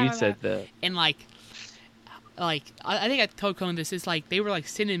 Like, Yeah, you said that. And like I think I told Cohen this. It's like they were like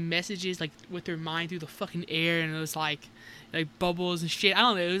sending messages like with their mind through the fucking air, and it was like bubbles and shit. I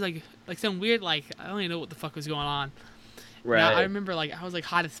don't know. It was like some weird like I don't even know what the fuck was going on. Right. And I remember like I was like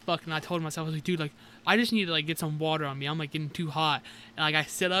hot as fuck, and I told myself I was like, dude, like I just need to like get some water on me. I'm like getting too hot, and like I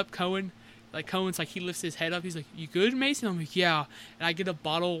sit up, Cohen's like he lifts his head up. He's like, "You good, Mason?" I'm like, "Yeah." And I get a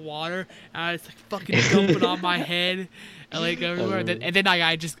bottle of water, and I just like fucking dump it on my head, and like everywhere. And then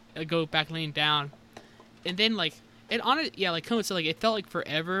I just go back laying down, and then like and on it, yeah, like Cohen said, like it felt like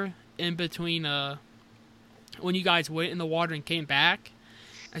forever in between when you guys went in the water and came back.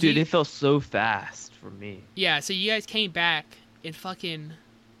 And Dude, so it felt so fast for me. yeah, so you guys came back and fucking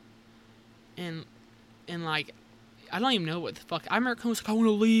and like I don't even know what the fuck. I remember Cohen was like, I want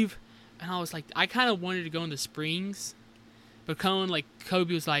to leave, and I was like, I kind of wanted to go in the springs, but Cohen like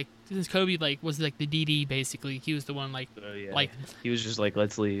Kobe was like, since Kobe like was like the DD basically, he was the one like Yeah. like He was just like,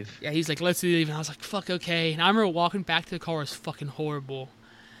 let's leave. yeah, he's like, let's leave, and I was like, fuck, okay. And I remember walking back to the car was fucking horrible,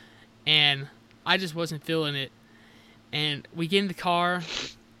 and I just wasn't feeling it. And we get in the car,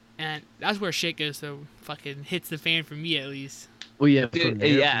 and that's where shit goes. So fucking hits the fan for me at least. Well, yeah, Dude, from there,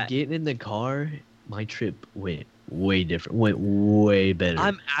 yeah. from getting in the car, my trip went way different. Went way better.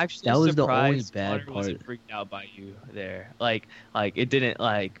 I'm actually That was the only surprised bad Connor wasn't part. freaked out by you there. Like it didn't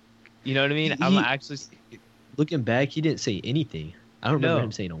like, you know what I mean? He- I'm actually Looking back, he didn't say anything. I don't remember No.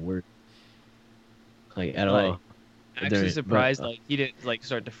 him saying a word. Like at Like, all. actually There- surprised but, like he didn't like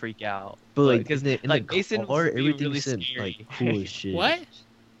start to freak out. But like, because in like the Mason car, was being everything really seemed scary. like cool as shit. What?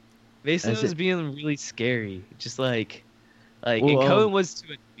 Mason That's was it. being really scary, just like and Well, Cohen was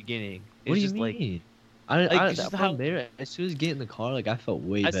too at the beginning. It's What do you just like mean? it's just from how- there, as soon as getting in the car, like I felt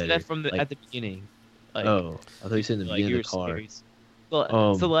way I better. said that from the like, at the beginning. Like, oh, I thought you said in the like beginning you of were the car. scary.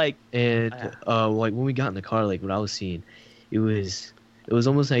 Well, so like And Ah. like when we got in the car, like what I was seeing, it was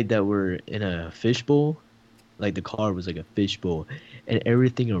almost like that we're in a fishbowl. Like the car was like a fishbowl, and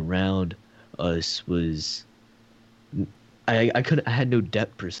everything around us was. I had no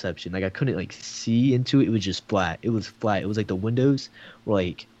depth perception. Like I couldn't like see into it. It was just flat. It was flat. It was like the windows were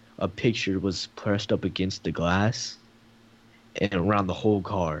like a picture was pressed up against the glass, and around the whole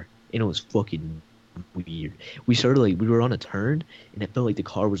car, and it was fucking weird. We started like we were on a turn, and it felt like the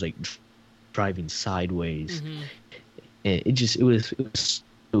car was like driving sideways, Mhm. and it was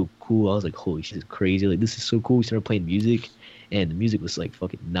so cool. I was like, holy shit, this is crazy! Like this is so cool. We started playing music, and the music was like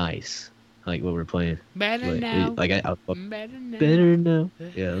fucking nice, like what we were playing. Better Like, now. like I Better now. better now.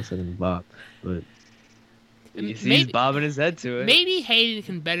 Yeah, that's like Bob, but you see he's Maybe, bobbing his head to it. maybe Hayden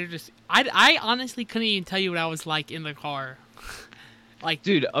can better just. I honestly couldn't even tell you what I was like in the car. Like,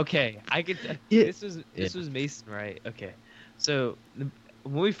 Dude, okay, I could. Yeah. This was Mason, right? Okay, so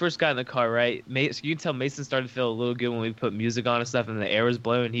when we first got in the car, right? So you can tell Mason started to feel a little good when we put music on and stuff, and the air was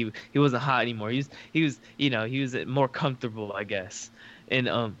blowing. He wasn't hot anymore. He was he was more comfortable, I guess. And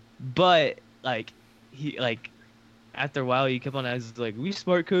but like he like after a while he kept on asking like, "We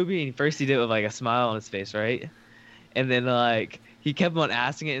smart, Kobe?" And first he did it with like a smile on his face, right? And then like he kept on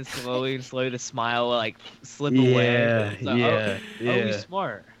asking it, and slowly the smile would like slip away. It's like, oh, we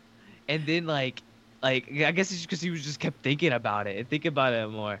smart. And then like I guess it's because he was just kept thinking about it and thinking about it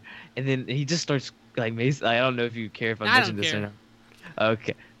more. And then he just starts like Mason. I don't know if you care if I I mention don't this or care. not.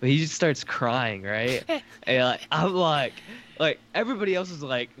 Okay, but he just starts crying, right? And like, I'm like everybody else is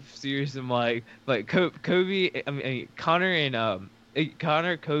like serious. I'm like Kobe. I mean Connor and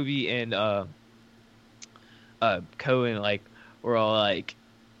Kobe and Cohen like were all like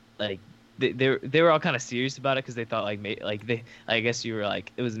they were all kind of serious about it because they thought I guess you were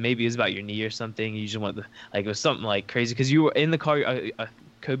like it was about your knee or something. You just want the like it was something like crazy because you were in the car.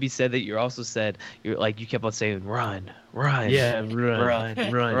 Kobe said that you also said you're like you kept on saying run. yeah, Run.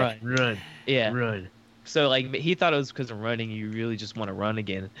 run, Yeah. run. So like he thought it was because of running. You really just want to run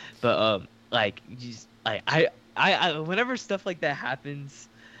again. But like you just, like I whenever stuff like that happens,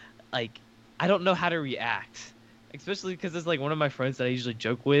 like I don't know how to react, especially because it's like one of my friends that I usually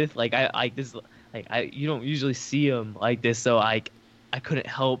joke with. Like you don't usually see him like this, so I couldn't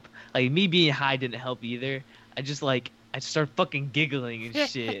help. Like me being high didn't help either. I just started fucking giggling and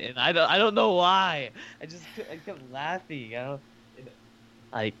shit, and I don't know why. I kept laughing. I don't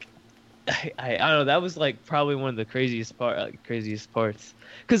like. I don't know. That was like probably one of the craziest parts.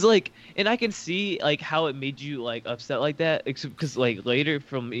 Cause like, and I can see like how it made you like upset like that. Cause like later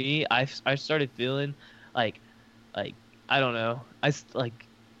from me, I started feeling like, like I don't know. Like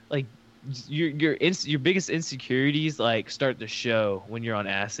your biggest insecurities like start to show when you're on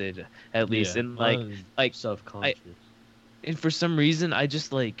acid at least, and like self-conscious. and for some reason I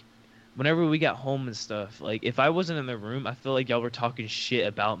just like whenever we got home and stuff, like if I wasn't in the room, I feel like y'all were talking shit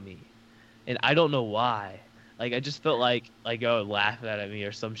about me, and I don't know why. Like I just felt like y'all would laugh at me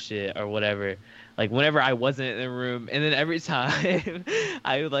or some shit or whatever. Like whenever I wasn't in the room, and then every time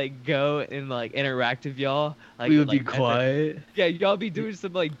I would like go and like interact with y'all, like We would be like, quiet. yeah, y'all be doing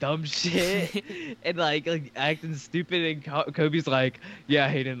some like dumb shit and like acting stupid, and Kobe's like, yeah,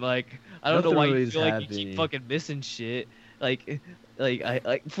 Hayden, like I don't know Nothing why really you is feel like you happening. keep fucking missing shit. Like I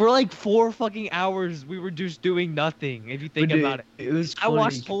like for like 4 fucking hours we were just doing nothing. If you think But about it, it was I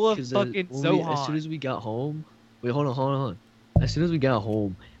watched funny full of 'cause, fucking when Zohan. as soon as we got home, wait, hold on. As soon as we got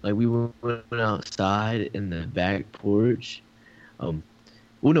home, like we went outside in the back porch. Well,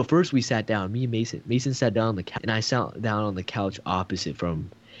 no, first we sat down. Me and Mason. Mason sat down on the couch, and I sat down on the couch opposite from.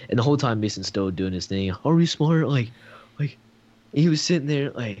 And the whole time Mason's still doing his thing. Are we smart? Like, he was sitting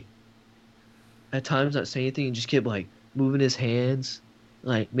there like, at times not saying anything and just kept like moving his hands,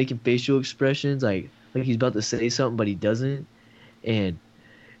 like making facial expressions, like he's about to say something but he doesn't, and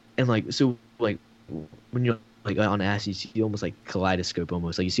like so like when you're like on acid, you see almost like kaleidoscope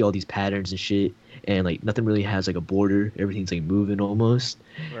almost, like you see all these patterns and shit, and like nothing really has like a border, everything's like moving almost.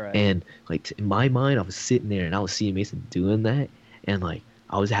 Right. And like in my mind, I was sitting there and I was seeing Mason doing that, and like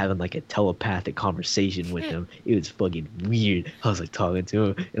I was having like a telepathic conversation with him. It was fucking weird. I was like talking to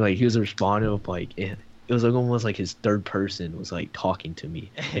him, and like he was responding with like it was like almost like his third person was like talking to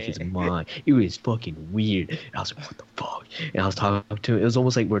me, like his mind. It was fucking weird. And I was like, what the fuck? And I was talking to him. It was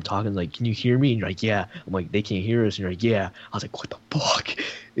almost like we're talking like, can you hear me? And you're like, yeah. I'm like, they can't hear us. And you're like, yeah. I was like, what the fuck?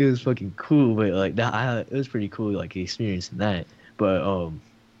 It was fucking cool, but like that, it was pretty cool, like experiencing that. But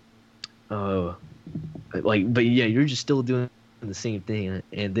like, but yeah, you're just still doing the same thing,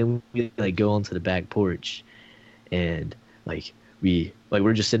 and then we like go onto the back porch, and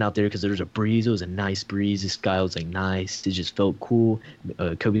we're just sitting out there because there was a breeze. It was a nice breeze. The sky was like nice. It just felt cool.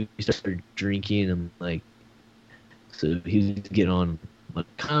 Kobe started drinking, and like, so he was getting on like,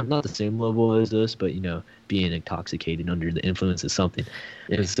 kind of not the same level as us, but being intoxicated under the influence of something.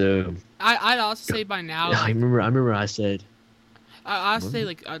 And so I'd also say by now. I remember I said. I'll say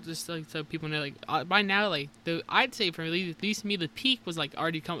like just like so people know like by now like I'd say for at least me the peak was like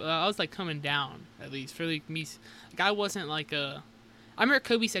already I was like coming down at least for like me, like I wasn't like I remember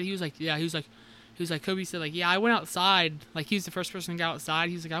Kobe said he was like Kobe said like, yeah, I went outside, like he was the first person to go outside.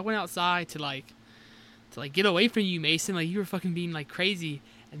 He was like, I went outside to get away from you, Mason, like you were fucking being like crazy.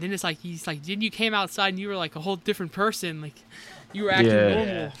 And then it's like he's like, then you came outside and you were like a whole different person, like you were acting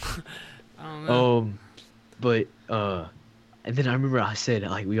normal. I don't know. But and then I remember I said,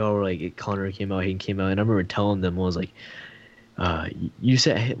 like, we all were like, Connor came out, Hayden came out, and I remember telling them, I was like, you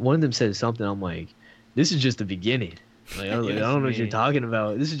said, one of them said something, I'm like, this is just the beginning. Like, I was like, I don't know what you're talking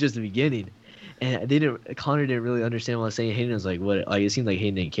about. This is just the beginning. And Connor didn't really understand what I was saying. Hayden was like, what? Like, it seemed like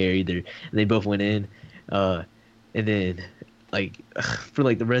Hayden didn't care either. And they both went in. And then, like, for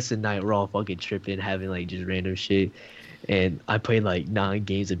like the rest of the night, we're all fucking tripping, having like just random shit. And I played like 9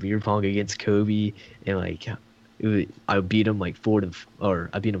 games of beer pong against Kobe, and like, I beat him like 5-4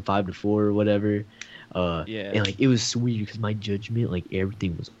 or whatever. Yeah. And like it was so weird because my judgment, like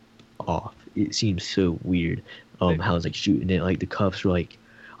everything was off. It seemed so weird. How I was like shooting it, like the cuffs were like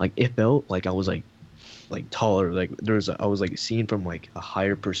it felt like I was like taller. Like I was like seeing from like a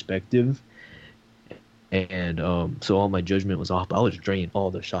higher perspective. And so all my judgment was off. But I was draining all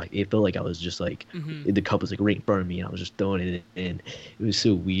the shot. It felt like I was just like the cup was like right in front of me, and I was just throwing it in. It was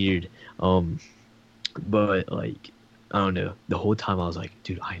so weird. But like I don't know. The whole time I was like,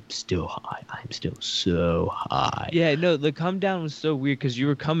 dude, I am still high. I am still so high. Yeah, no, the come down was so weird because you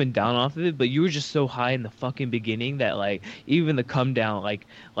were coming down off of it, but you were just so high in the fucking beginning that like even the come down, like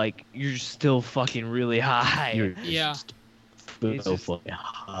you're still fucking really high. Yeah. So fucking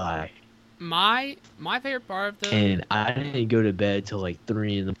high. My favorite part of the And I didn't go to bed till like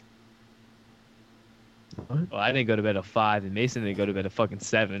 3 in the. Well, I didn't go to bed at 5, and Mason didn't go to bed at fucking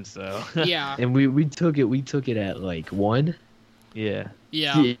 7. So yeah. And we took it at like 1. yeah,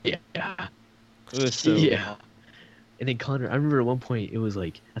 Yeah. Yeah. it was so Yeah. And then Connor, I remember at one point it was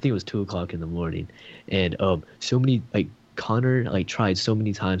like I think it was 2 o'clock in the morning, and so many like Connor like tried so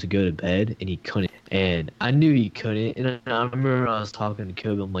many times to go to bed and he couldn't, and I knew he couldn't. And I remember I was talking to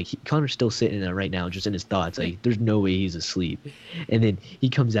Kobe. I'm like, Connor's still sitting there right now, just in his thoughts. Like, there's no way he's asleep. And then he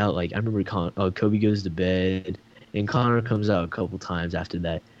comes out. Like, I remember Kobe goes to bed, and Connor comes out a couple times after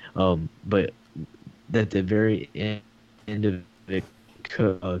that. But at the very end of it,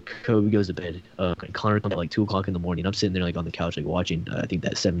 Kobe goes to bed. Connor comes at like 2 o'clock in the morning. I'm sitting there like on the couch like watching I think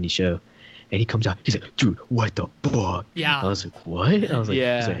that '70s show. And he comes out. He's like, dude, what the fuck? Yeah. I was like, what? I was like,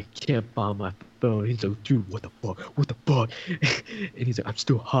 Yeah. he's like, I can't find my phone. He's like, dude, what the fuck? What the fuck? And he's like, I'm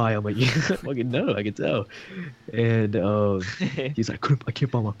still high. I'm like, yeah, I fucking know. I can tell. And he's like, I can't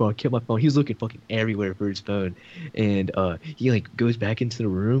find my phone. I can't find my phone. He was looking fucking everywhere for his phone. And he like goes back into the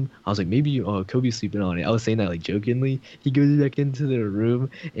room. I was like, maybe Kobe's sleeping on it. I was saying that like jokingly. He goes back into the room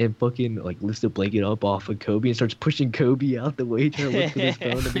and fucking like lifts the blanket up off of Kobe and starts pushing Kobe out the way, trying to look for his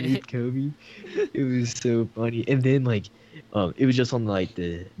phone underneath Kobe. It was so funny. And then like it was just on like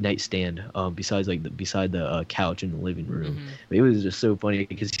the nightstand beside the couch in the living room. Mhm. But it was just so funny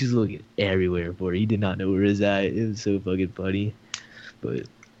because he's looking everywhere for it. He did not know where it was at. It was so fucking funny. But and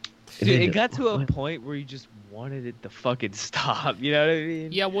Dude, then it the- got to a what? point where you just wanted it to fucking stop. You know what I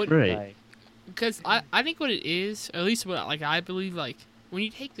mean? Yeah, what? Right. Like, Because I think what it is, or at least what like I believe, like when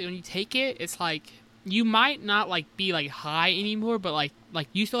you take it, it's like you might not like be like high anymore, but like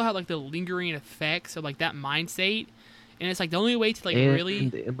you still have like the lingering effects of like that mind state, and it's like the only way to like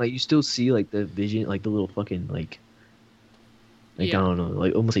really and like you still see like the vision, like the little fucking like I Yeah. don't know,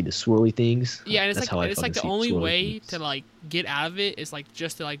 like almost like the swirly things. yeah, and it's That's how I like fucking the see only swirly way things. to like get out of it is like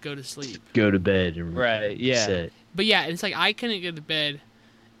just to like go to sleep. Go to bed and Right, yeah. reset. But yeah, it's like I couldn't go to bed,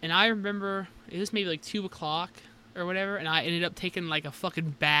 and I remember it was maybe like 2 o'clock or whatever, and I ended up taking like a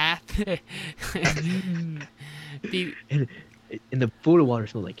fucking bath. Dude, And the Florida water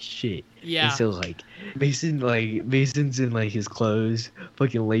smelled like shit. yeah. And so like Mason's in like his clothes,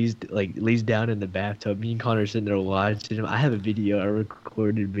 fucking lays down in the bathtub. Me and Connor are sitting there watching him. I have a video I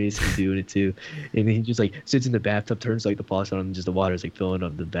recorded Mason doing it too, and he just like sits in the bathtub, turns like the faucet on, and just the water's like filling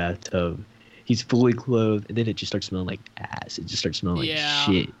up the bathtub. He's fully clothed, and then it just starts smelling like ass. It just starts smelling like Yeah.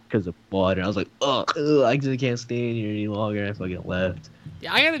 shit because of water. I was like, ugh, I just can't stand here any longer. I fucking left.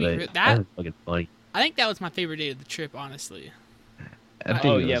 Yeah, I gotta be But that. was fucking funny. I think that was my favorite day of the trip, honestly. I think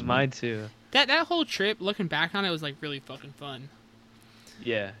oh it yeah, was mine too. That whole trip, looking back on it, was like really fucking fun.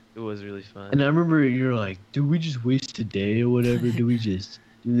 Yeah, it was really fun. And I remember you're like, do we just waste a day or whatever? Do we just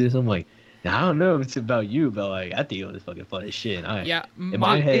do this? I'm like, I don't know if it's about you, but like, I think it was fucking fun as shit. Yeah, In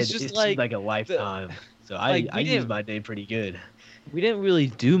my Dude, head, it's it just seemed like like a lifetime. So like, I we used didn't- my day pretty good. We didn't really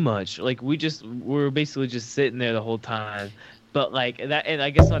do much. Like we were basically just sitting there the whole time. But like that, and I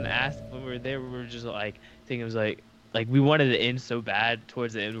guess on Ask when we were there, we were just like thinking it was like we wanted to end so bad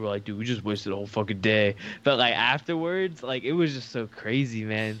towards the end. We were like, dude, we just wasted a whole fucking day. But like afterwards, like it was just so crazy,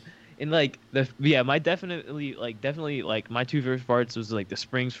 man. And like my definitely my two favorite parts was like the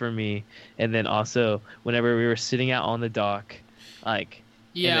springs for me, and then also whenever we were sitting out on the dock, like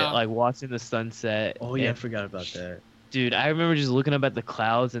and yeah. then, like watching the sunset. Oh yeah, I and- forgot about that. Dude, I remember just looking up at the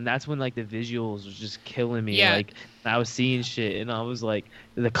clouds, and that's when like the visuals was just killing me. Yeah. Like I was seeing shit, and I was like,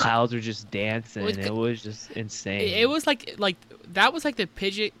 the clouds were just dancing. Well, it's It was just insane. It was like that was like the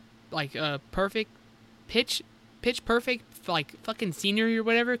perfect pitch perfect like fucking scenery or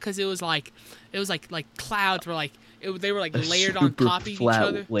whatever, because it was like clouds were like they were like A layered on super top of each flat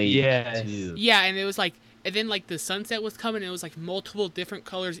other. lake, Yes. too. Yeah, and it was like, and then like the sunset was coming, and it was like multiple different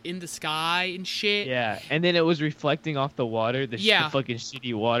colors in the sky and shit. Yeah, and then it was reflecting off the water, the Yeah. fucking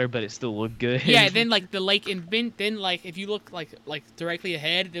shitty water, but it still looked good. Yeah, then like the lake, and then like if you look like directly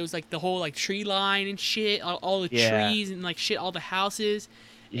ahead, there was like the whole like tree line and shit, all the Yeah. trees and like shit, all the houses,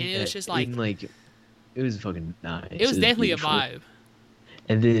 and it was just like and, it was fucking nice. it was definitely beautiful. a vibe.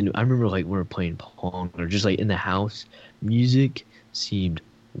 And then I remember like we were playing Pong or just like in the house, music seemed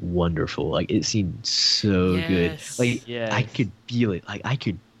wonderful. Like it seemed so good. Yes. Like Yes. I could feel it. Like I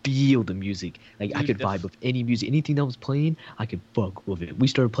could feel the music. Like I Dude, could the vibe with any music. Anything that was playing, I could fuck with it. We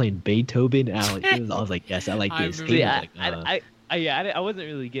started playing Beethoven, and I was like, yes, I like I this. remember He Yeah, was like, I wasn't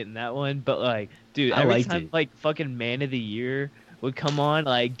really getting that one, but like, dude, I every liked time it. like fucking Man of the Year would come on,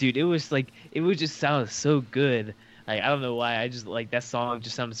 like, dude, it would just sound so good. Like I don't know why, I just like that song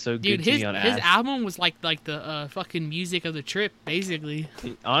just sounded so Dude, good to his me on his Ask. album was like the fucking music of the trip, basically.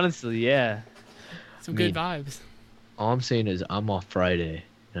 Honestly, yeah. Some I good mean, vibes. all I'm saying is I'm off Friday,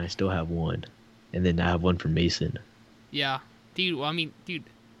 and I still have one, and then I have one for Mason. Yeah, dude. Well, I mean, dude,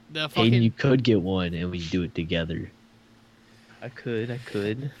 the Hayden, fucking you could get one, and we do it together. I could.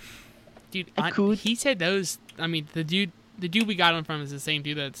 dude. I could. He said those. I mean, the dude the dude we got him from is the same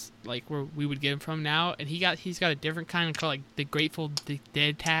dude that's like where we would get him from now, and he's got a different kind called like the Grateful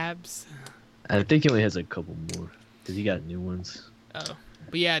Dead tabs. I think he only has a couple more because he got new ones. Oh,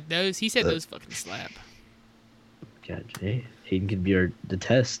 but yeah, he said those fucking slap. God, hey, Hayden can be the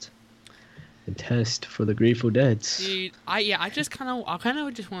test for the Grateful Deads. Dude, I just kind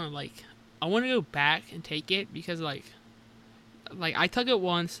of just want to like, I want to go back and take it because like I took it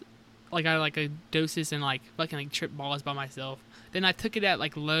once, like I like a doses and like fucking like trip balls by myself. Then I took it at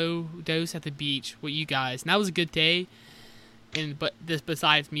like low dose at the beach with you guys, and that was a good day. But this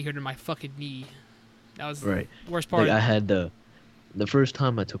besides me hurting my fucking knee, that was right. The worst part. Like I had the first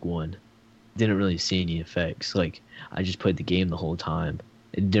time I took one, didn't really see any effects. Like I just played the game the whole time.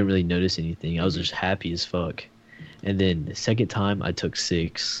 I didn't really notice anything. I was just happy as fuck. And then the second time I took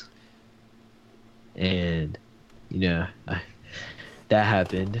 6, and that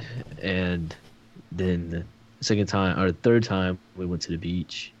happened. And then the second time or the third time we went to the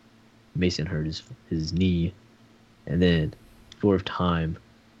beach, Mason hurt his knee, and then fourth time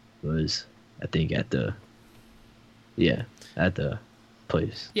was I think at the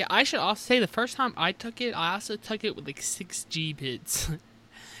place. Yeah, I should also say the first time I took it, I also took it with like 6 G bits.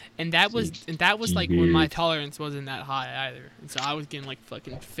 And that was like when my tolerance wasn't that high either, and so I was getting like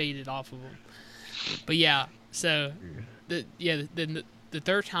fucking faded off of them. But yeah, so the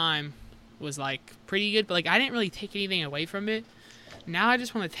third time was like pretty good, but like I didn't really take anything away from it. Now I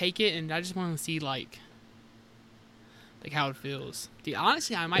just want to take it, and I just want to see like how it feels. Dude,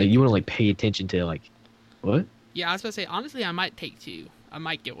 honestly, I might. Like, you want to like pay attention to like what? Yeah, I was about to say honestly, I might take 2. I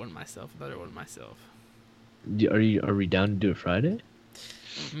might get one myself, another one myself. Are we down to do it Friday?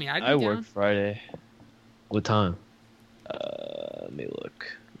 I mean, I work Friday. What time? Let me look.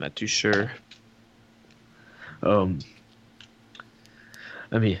 I'm not too sure. I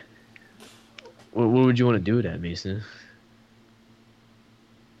mean, what would you want to do with that, Mason?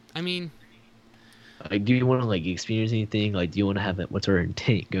 I mean, like, do you want to like experience anything? Like, do you want to have that? What's our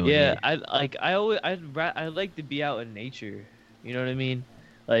intent going? Yeah, here? I like to be out in nature. You know what I mean?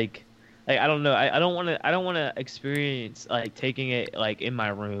 Like I don't know. I don't want to experience like taking it like in my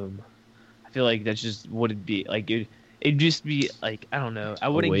room. I feel like that's just what it'd be. Like it'd just be like I don't know. I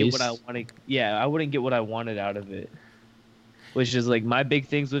wouldn't get what I wanted. Yeah, I wouldn't get what I wanted out of it. Which is like my big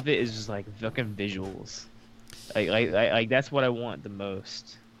things with it is just like fucking visuals. Like that's what I want the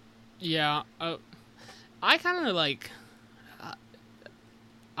most. Yeah. I kind of like.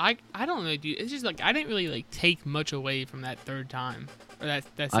 I don't know, dude. It's just like I didn't really like take much away from that third time. Or that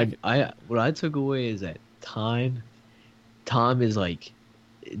second. What I took away is that time is like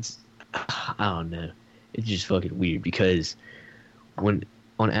it's I don't know. It's just fucking weird because when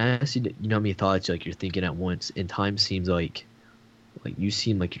on acid, you know how many thoughts like you're thinking at once, and time seems like you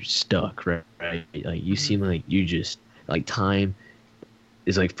seem like you're stuck, right? Like you seem like you just like time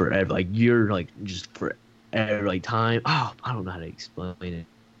is like forever. Like you're like just forever. Like time. Oh, I don't know how to explain it.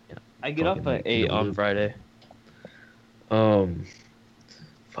 I get off at 8 on Friday. Fuck,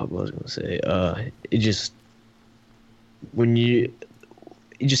 what was I gonna say? It just it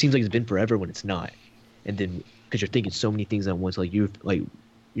just seems like it's been forever when it's not, and then because you're thinking so many things at once, like you're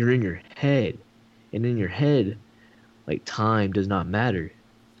in your head, and in your head, like time does not matter,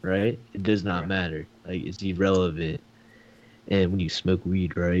 right? It does not matter. Like it's irrelevant. And when you smoke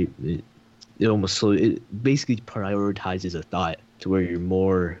weed, right, it basically prioritizes a thought to where you're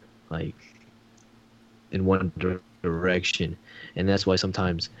more like in one direction, and that's why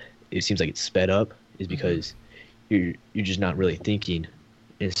sometimes it seems like it's sped up is because you're just not really thinking,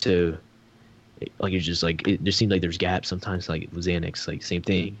 and so like you're just like it just seems like there's gaps sometimes, like with Xanax, like same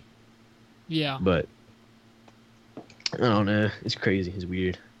thing. Yeah. But I don't know, it's crazy, it's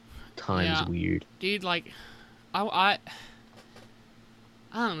weird. Time is weird, dude. Like I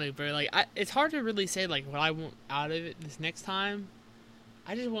don't know, bro. Like it's hard to really say like what I want out of it this next time.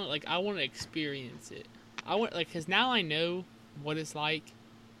 I just want I want to experience it. I want because now I know what it's like.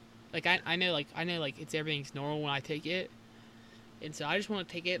 Like I know it's everything's normal when I take it, and so I just want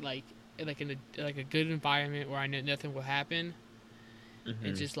to take it in a good environment where I know nothing will happen,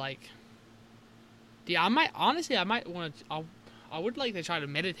 and just I might want to. I would like to try to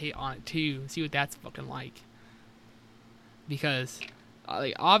meditate on it too and see what that's fucking like. Because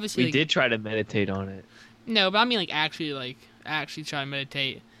obviously we did try to meditate on it. No, but I mean actually try to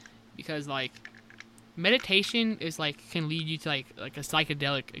meditate, because meditation is can lead you to like a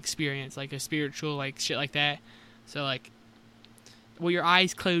psychedelic experience, like a spiritual shit like that. So with your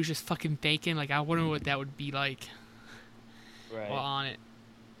eyes closed, just fucking thinking. I wonder what that would be like. Right. While on it,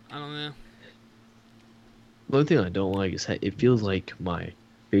 I don't know. The only thing I don't like is that it feels like my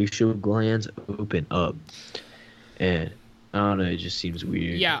facial glands open up, and I don't know. It just seems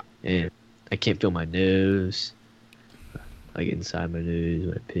weird. Yeah. And I can't feel my nose. Like inside my nose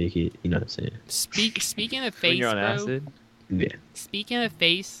when I pick it. You know what I'm saying? Speaking of When face, you're on bro. acid. Yeah. Speaking of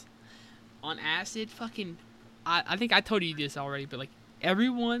face, on acid, fucking, I think I told you this already, but like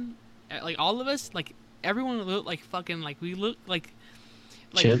everyone, like all of us, like everyone looked like fucking like we looked like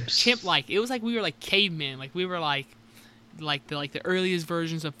Chimps. chimp-like. It was like we were like cavemen, like we were like the earliest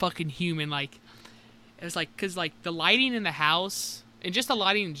versions of fucking human. Like it was like because like the lighting in the house and just the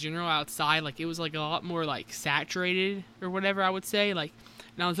lighting in general outside, like it was like a lot more like saturated or whatever I would say. Like,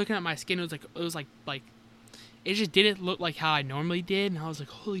 and I was looking at my skin, it was like it just didn't look like how I normally did, and I was like,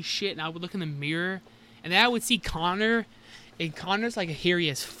 holy shit. And I would look in the mirror, and then I would see Connor, and Connor's like hairy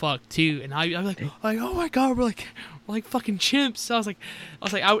as fuck too, and I'm like, oh my god, we're like fucking chimps. So I was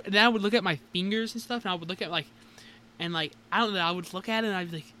like, then I would look at my fingers and stuff, and I would look at like I don't know, I would look at it, and I'd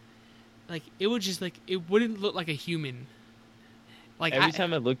be like it would just like it wouldn't look like a human. Like Every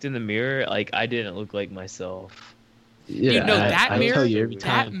time I looked in the mirror, like I didn't look like myself. Yeah. dude, no, I mirror, tell you every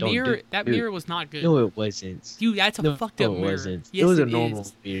time. that mirror was not good. No, it wasn't. Dude, that's a fucked up it mirror. wasn't. Yes, it was a is. normal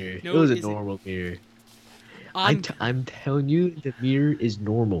mirror. No, it was it a isn't. normal mirror. Um, I'm telling you, the mirror is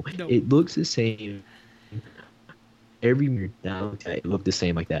normal. No. It looks the same. Every mirror that I looked at, it looked the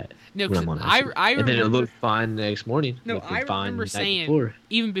same like that. no, when 'cause I'm on I acid. I And then it remember looked fine the next morning. No, Looked I fine remember the night saying- before.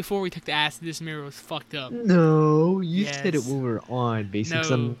 even before we took the acid, this mirror was fucked up. No, you said it Yes. when we were on. Basically, No.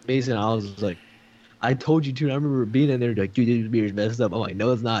 some basically I was like, I told you too. I remember being in there like, dude, this mirror's messed up. I'm like,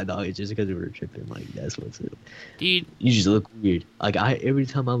 no, it's not, dog. It's just because we were tripping. Like, that's what's up. Dude, You just look weird. Like every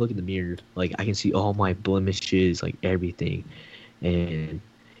time I look in the mirror, like I can see all my blemishes, like everything, and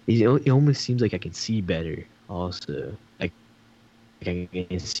it almost seems like I can see better. Also, like I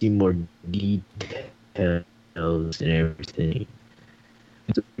can see more details and everything.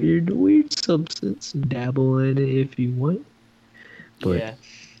 It's a weird substance. Dabble in it if you want, but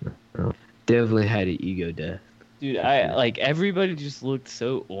Yeah. definitely had an ego death. Dude, I like everybody just looked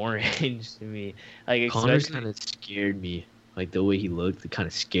so orange to me. Like Connor especially kind of scared me. Like the way he looked, it kind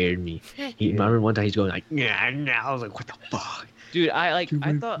of scared me. I remember one time he's going like, yeah, nah. I was like, what the fuck? dude, I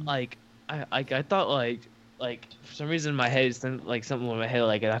Dude, thought like I thought like for some reason in my head it's like something in my head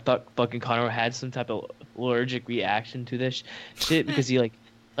like I thought fucking Connor had some type of allergic reaction to this shit because he like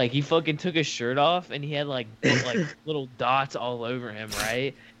he fucking took his shirt off and he had like little dots all over him,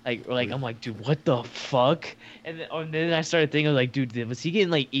 right? Like I'm like, dude, what the fuck? And then I started thinking like, dude, was he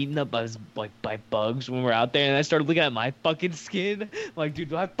getting like eaten up by bugs when we're out there? And I started looking at my fucking skin, like, dude,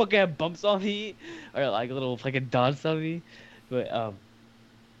 do I fucking have bumps on me or like little fucking dots on me? But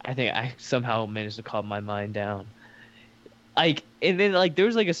I think I somehow managed to calm my mind down. Like, and then like there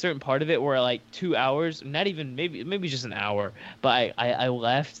was like a certain part of it where like 2 hours, not even maybe just an hour, but I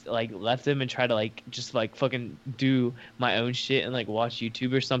left him and tried to like just like fucking do my own shit and like watch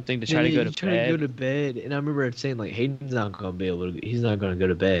YouTube or something to try to go to try to bed. go to bed, and I remember saying like, Hayden's not gonna be able to. He's not gonna go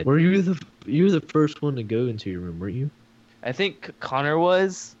to bed. Were you the first one to go into your room, weren't you? I think Connor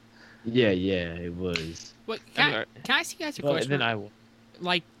was. Yeah, it was. what? I mean, Can I ask you guys a Well, question? then I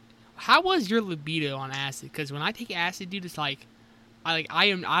Like, how was your libido on acid? Because when I take acid, dude, it's like,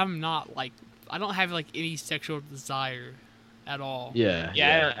 I'm not like, I don't have like any sexual desire at all.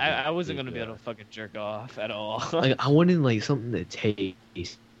 I wasn't gonna be able to fucking jerk off at all. Like I wanted like something to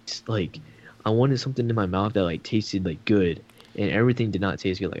taste. Like I wanted something in my mouth that like tasted like good, and everything did not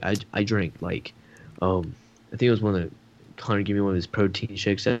taste good. Like I drank like, I think it was one of Connor gave me one of his protein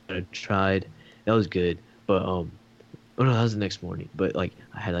shakes that I tried. That was good, but oh no, that was the next morning. But like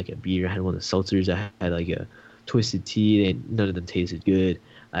I had like a beer, I had one of the seltzers, I had like a twisted tea, and none of them tasted good.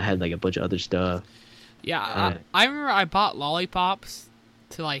 I had like a bunch of other stuff. Yeah, I remember I bought lollipops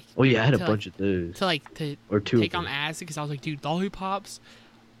to like. Oh yeah, I had a to, bunch of those. to Or two. take of on them. acid because I was like, dude, lollipops.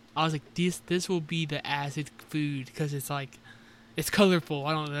 I was like, this will be the acid food because it's like, it's colorful.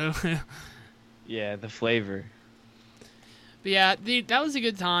 I don't know. Yeah, the flavor. But yeah, dude, that was a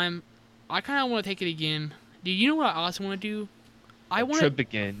good time. I kind of want to take it again. Dude, you know what I also want to do? I want Trip to.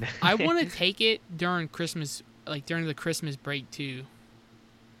 again. I want to take it during Christmas, like during the Christmas break too.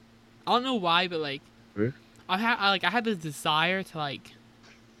 I don't know why, but like, Sure. I had the desire to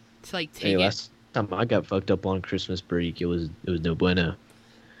take Hey, it. last time I got fucked up on Christmas break, it was no bueno.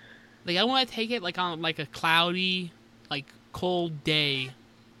 Like I want to take it like on like a cloudy, like cold day,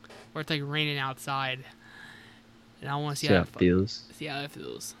 where it's like raining outside, and I want to See see how how it feels. see how that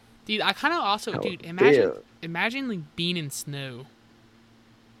feels. Dude, I kind of also, How it dude, feels. imagine like being in snow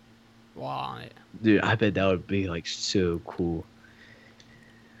while on it. Dude, I bet that would be like so cool.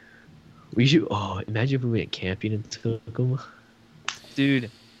 We should. Oh, imagine if we went camping in Tacoma.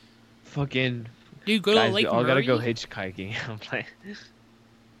 Dude, fucking Dude, go to Guys, we Lake all Murray. gotta go hitchhiking. I'm playing.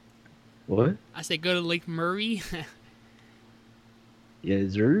 What? I said go to Lake Murray.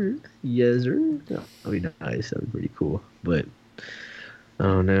 Yes, sir. Yes, sir. That'd be nice. That'd be pretty cool. But I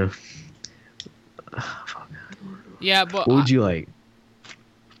don't know. Fuck. Yeah, but What would you like?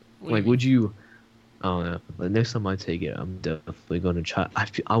 what do you Like, mean? would you? I don't know. The next time I take it, I'm definitely gonna try.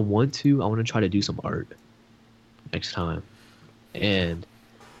 I want to. I want to try to do some art next time, and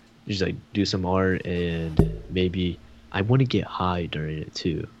just like do some art, and maybe I want to get high during it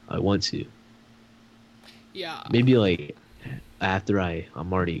too. I want to. Yeah. Maybe like after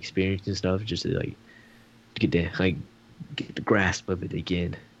I'm already experiencing stuff, just to like get the grasp of it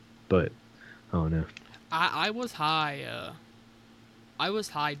again. But I don't know. I was high. I was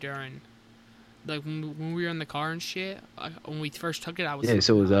high during, like when we were in the car and shit. When we first took it, I was. Yeah,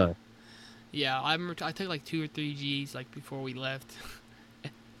 so was I. Yeah, I remember. I took like 2 or 3 G's like before we left.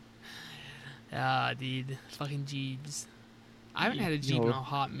 Ah, dude, fucking G's. I haven't had a Jeep in a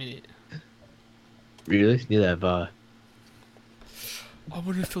hot minute. Really? Need that vibe. I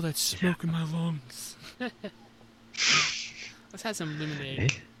want to feel that smoke in my lungs. Let's have some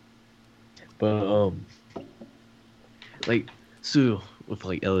lemonade. But like so with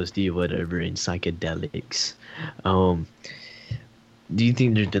like LSD or whatever and psychedelics, do you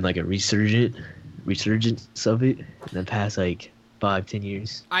think there's been like a resurgence of it in the past like 5-10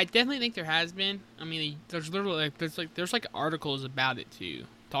 years? I definitely think there has been. I mean, there's literally there's articles about it too,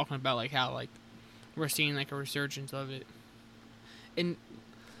 talking about like how like we're seeing like a resurgence of it, and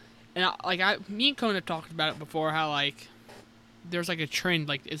me and Conan have talked about it before. How like there's like a trend,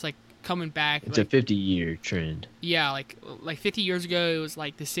 like it's like coming back. It's like, a 50-year trend. yeah, like 50 years ago it was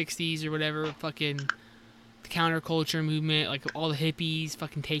like the 60s or whatever, fucking the counterculture movement, like all the hippies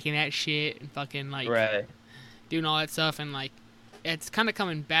fucking taking that shit and fucking like Right. doing all that stuff, and like it's kind of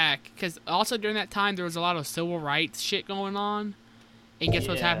coming back because also during that time there was a lot of civil rights shit going on, and guess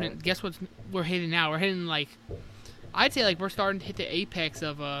what's Yeah. happening? Guess what we're hitting now? We're hitting like, I'd say like we're starting to hit the apex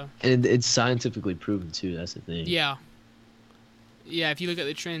of And it's scientifically proven too, that's the thing. yeah, if you look at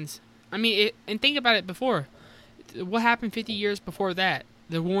the trends. I mean, and think about it before. What happened 50 years before that?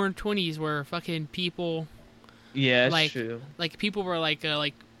 The Roaring Twenties, where fucking people, Yeah, it's Like- true. like people were like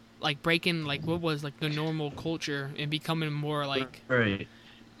breaking like what was like the normal culture and becoming more like Right.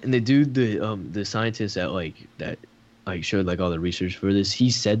 And the dude, the scientist that showed like all the research for this,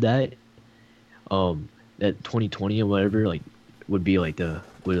 he said that that 2020 or whatever like would be like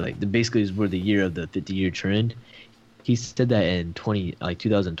basically is where the year of the 50-year trend. He said that in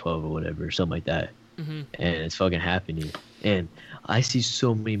 2012 or whatever, something like that. mhm. And it's fucking happening. And I see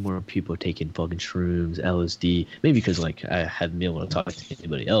so many more people taking fucking shrooms, LSD. Maybe because like I haven't been able to talk to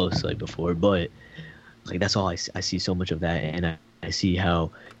anybody else like before, but like that's all I see so much of that, and I see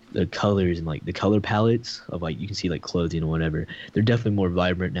how the colors and like the color palettes of like you can see like clothing or whatever, they're definitely more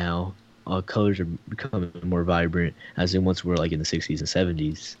vibrant now. Colors are becoming more vibrant as they once were like in the 60s and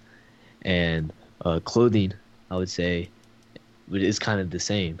 70s, and clothing I would say is kind of the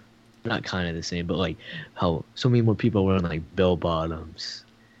same. Not kind of the same, but like how so many more people are wearing like bell bottoms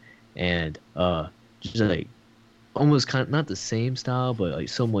and just like almost kind of not the same style, but like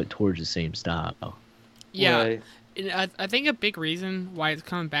somewhat towards the same style. Yeah, Right. and I think a big reason why it's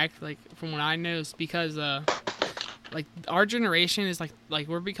coming back, like from what I know, is because like our generation is like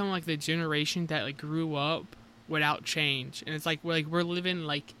we're becoming like the generation that like grew up without change, and it's like we're living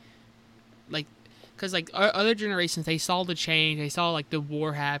like because like other generations, they saw the change, they saw like the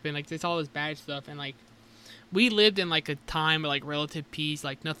war happen, like they saw this bad stuff, and like we lived in like a time of like relative peace,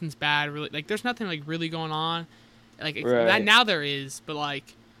 like nothing's bad really, like there's nothing like really going on, like Right. now there is, but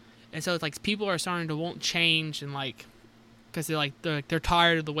like, and so it's like people are starting to want change, and like because they're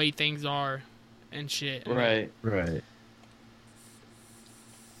tired of the way things are and shit. And, Right. Right.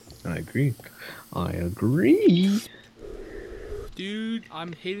 I agree. dude,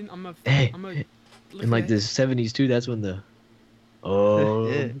 I'm Hey, a look In like at the 70s too, that's when the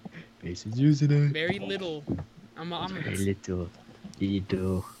bass is using it. very little. Very little.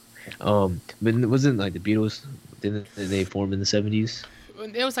 But it wasn't like the Beatles, didn't they form in the 70s?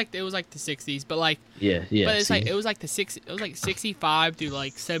 It was like the 60s, but like Yeah. but it's like see? it was like 65 to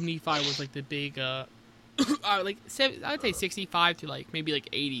like 75 was like the big I would say 65 to like maybe like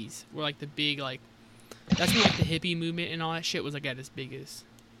 80s were like the big like that's when like the hippie movement and all that shit was like at its biggest.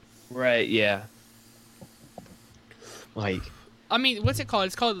 Right. Yeah. Like, I mean, what's it called?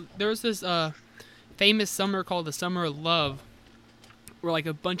 It's called there was this famous summer called the Summer of Love, where like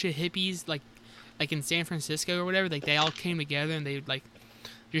a bunch of hippies like in San Francisco or whatever, like they all came together and they like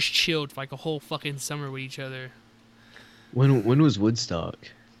just chilled for like a whole fucking summer with each other. when was Woodstock?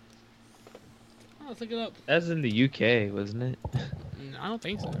 let's look it up. That's in the UK, wasn't it? I don't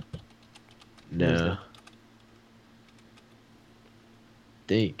think so. No. I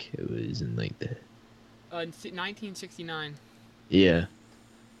think it was in like the 1969. yeah.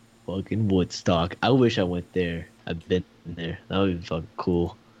 Fucking Woodstock. I wish I went there. I've been there. That would be fucking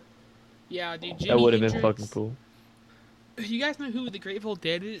cool. Yeah, dude. That Jimi would have been Hendrix. fucking cool. You guys know who the Grateful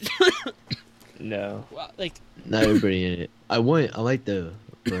Dead is? No. Well, like, Not everybody in it. I like the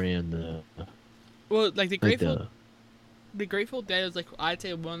brand. like the Like Grateful, the Grateful Dead is like I'd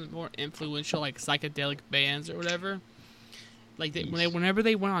say one of the more influential like psychedelic bands or whatever. Like whenever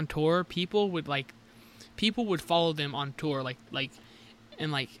they went on tour, people would follow them on tour,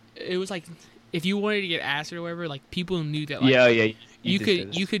 and it was like if you wanted to get acid or whatever, like people knew that. Like, Yeah. you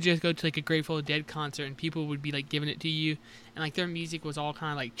could just go to like a Grateful Dead concert and people would be like giving it to you, and like their music was all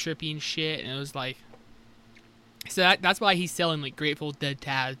kind of like trippy and shit, and it was like. So that's why he's selling like Grateful Dead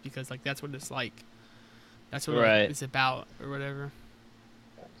tabs, because like that's what it's like. That's what Right. it's about or whatever.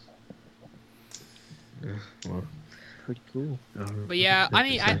 Well, Pretty cool. But yeah, I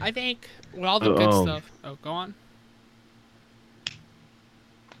mean, I think with all the good stuff. Oh, go on.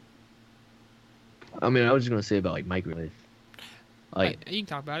 I mean, I was just gonna say about like microwave. Like, You can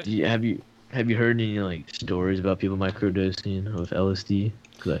talk about it. have you heard any like stories about people microdosing with LSD?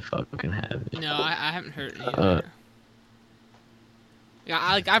 Because I fucking haven't. No, I haven't heard any of Uh, that. Yeah,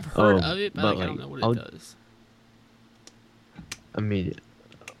 I've heard oh, of it, but but, like, I don't like, know what I'll- it does. I mean,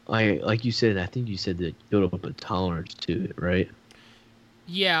 like you said, I think you said that you build up a tolerance to it, right?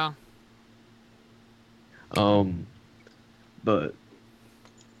 Yeah, But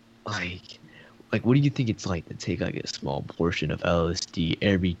like, what do you think it's like to take like a small portion of LSD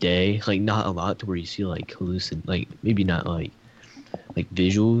every day? Like, not a lot to where you see like like maybe not like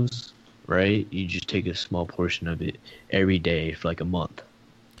visuals, right? You just take a small portion of it every day for like a month.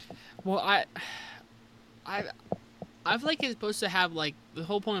 well, I feel like it's supposed to have like the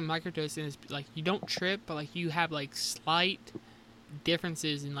whole point of microdosing is like you don't trip, but like you have like slight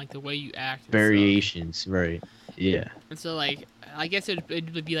differences in like the way you act. And stuff. Variations, right? Yeah. And so like I guess it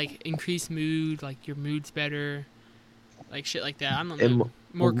would be like increased mood, like your mood's better, like shit like that. I don't know. And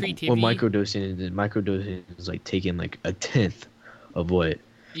More when creativity. microdosing is like taking like a tenth of what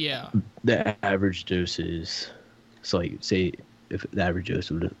Yeah. the average dose is. So like say if the average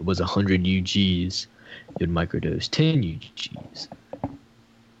dose was 100 UGs, you'd microdose 10 UGs.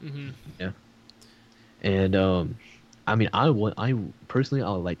 Mhm. And I mean, I personally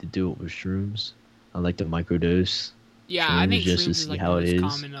would like to do it with shrooms. I like to microdose Yeah, I Shrooms think just shrooms to is see like how the it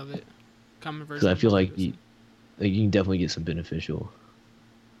most is. common of it. Common version. because I of feel like microdosing. you can definitely get some beneficial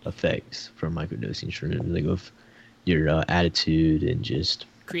effects from microdosing shrooms, like with your attitude and just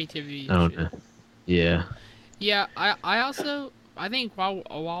creativity. I and don't shit. know. Yeah. Yeah, I also I think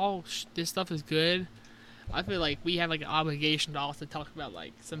while this stuff is good, I feel like we have like an obligation to also talk about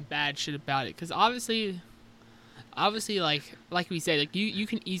like some bad shit about it, because obviously like we said, like you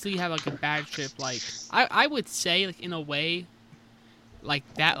can easily have like a bad trip. Like I would say like in a way, like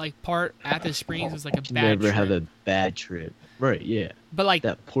that like part at the Springs was like a bad Never trip. have a bad trip. Right, yeah. But like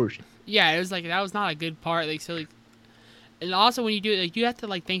That portion. yeah, it was like that was not a good part. Like so like. And also, when you do it, like you have to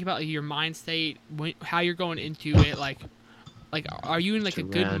like think about like, your mind state, how you're going into it. Like, are you in like a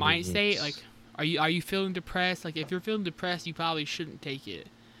good mind state? Like, are you feeling depressed? Like, if you're feeling depressed, you probably shouldn't take it,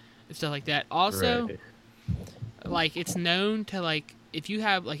 and stuff like that. Also, Right. like it's known to like if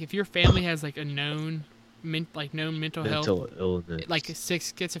your family has like a known mental health, Mental illness. like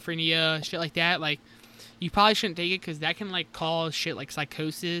schizophrenia, shit like that. Like, you probably shouldn't take it because that can like cause shit like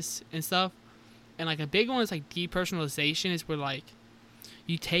psychosis and stuff. And like a big one is like depersonalization, is where like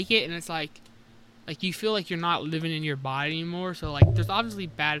you take it and it's like you feel like you're not living in your body anymore. So like there's obviously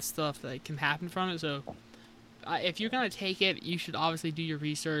bad stuff that can happen from it. So if you're gonna take it, you should obviously do your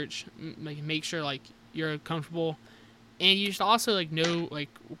research, like make sure like you're comfortable, and you should also like know like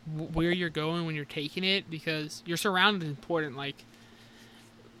where you're going when you're taking it, because your surroundings is important.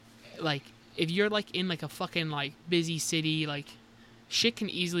 Like if you're like in like a fucking like busy city, like shit can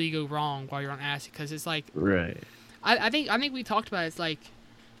easily go wrong while you're on acid, because it's like Right. I think we talked about it. It's like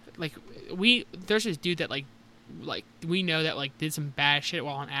there's this dude that like we know that like did some bad shit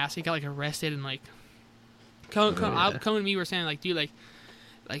while on acid. He got like arrested, and like Cohen and me were saying like, dude, like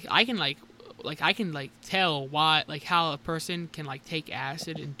I can tell why, like how a person can like take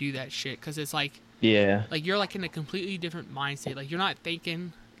acid and do that shit, because it's like Yeah. you're like in a completely different mindset. Like you're not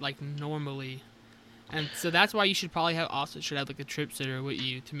thinking like normally. And so that's why you should probably have like a trip sitter with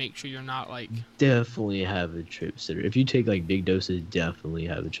you to make sure you're not like. Definitely have a trip sitter. If you take like big doses, definitely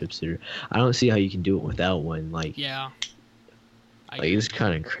have a trip sitter. I don't see how you can do it without one. Like, Yeah. like it's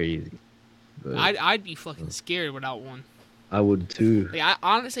kind of crazy. But I'd be fucking scared without one. I would too. Like I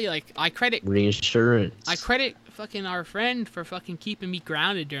honestly like I credit Reinsurance. fucking our friend for fucking keeping me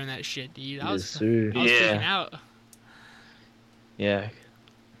grounded during that shit, dude. I was Yes, sir. I was Yeah. freaking out. Yeah,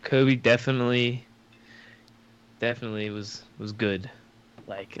 Kobe definitely was good.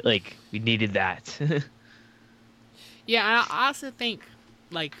 Like we needed that. Yeah, and I also think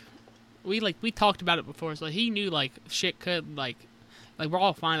like we talked about it before, so he knew like shit could like we're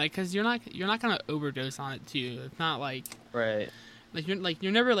all fine, like because you're not gonna overdose on it too. It's not like Right.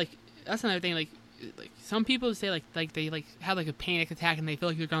 you're never like that's another thing like some people say like they like have like a panic attack and they feel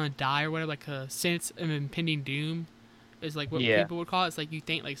like they're gonna die or whatever, like a sense of impending doom is like what Yeah. people would call it. It's like you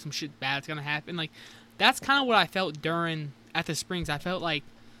think like some shit bad's gonna happen. Like that's kind of what I felt at the Springs. I felt like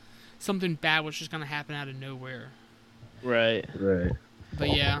something bad was just gonna happen out of nowhere. Right. Right.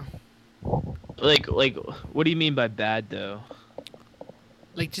 But yeah, Like what do you mean by bad though?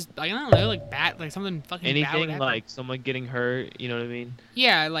 like just I don't know, like bad, like something fucking bad would Anything happen. like someone getting hurt, you know what I mean?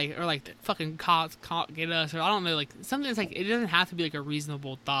 Yeah, like or like the fucking cops get us, or I don't know, like something that's like it doesn't have to be like a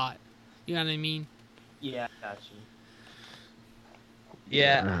reasonable thought. You know what I mean? Yeah, gotcha.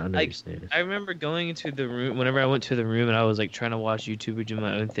 Yeah, I like understand. I remember going into the room whenever I went to the room and I was like trying to watch YouTube or do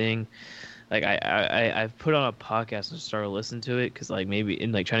my own thing. Like I put on a podcast and started listening to it because like maybe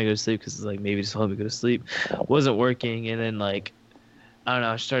and like trying to go to sleep because like maybe just help me go to sleep wasn't working, and then like I don't know,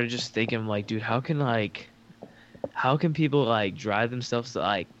 I started just thinking like, dude, how can people like drive themselves to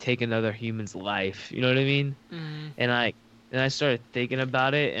like take another human's life? You know what I mean? Mm. And I started thinking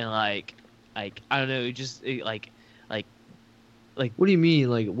about it and like I don't know, What do you mean?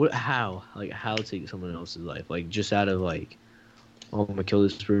 Like what? How? Like how take someone else's life? Like just out of like, oh, I'm gonna kill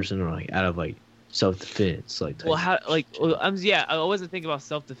this person, or like out of like self-defense? Like well, type- how like well, I wasn't thinking about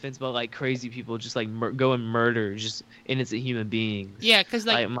self-defense, but like crazy people just like go and murder just innocent human beings. Yeah, cause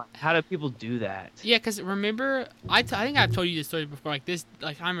like how do people do that? yeah, cause remember I think I've told you this story before. Like this,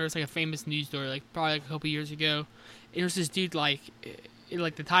 like I remember it's like a famous news story, like probably like a couple years ago. It was this dude like,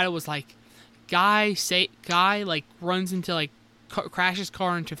 like the title was like, guy like runs into like crashes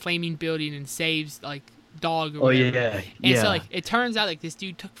car into flaming building and saves like dog or Oh whatever. yeah. And so like it turns out like this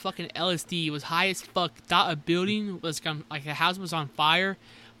dude took fucking LSD, was high as fuck, thought a building was like a house was on fire,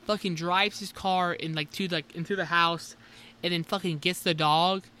 fucking drives his car in like into the house, and then fucking gets the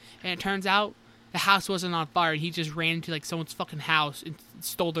dog, and it turns out the house wasn't on fire, and he just ran into like someone's fucking house and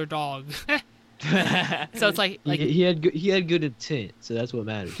stole their dog. So it's like he had good intent, so that's what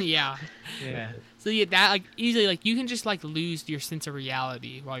matters. yeah. Yeah. So yeah, that like easily like you can just like lose your sense of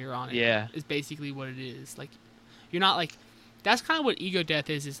reality while you're on it. Yeah. Is basically what it is. Like you're not like that's kind of what ego death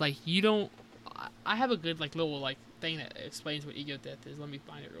is. It's like you don't. I have a good like little like thing that explains what ego death is. Let me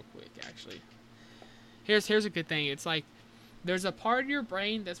find it real quick. Actually, here's a good thing. It's like there's a part of your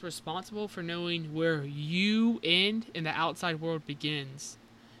brain that's responsible for knowing where you end and the outside world begins.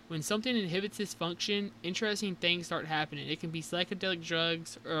 When something inhibits this function, interesting things start happening. It can be psychedelic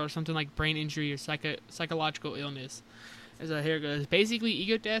drugs or something like brain injury or psychological illness. So here it goes. Basically,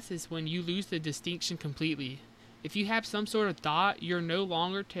 ego death is when you lose the distinction completely. If you have some sort of thought, you're no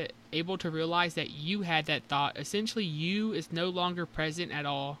longer able to realize that you had that thought. Essentially, you is no longer present at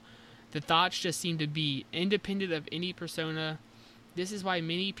all. The thoughts just seem to be independent of any persona. This is why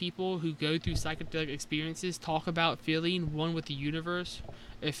many people who go through psychedelic experiences talk about feeling one with the universe,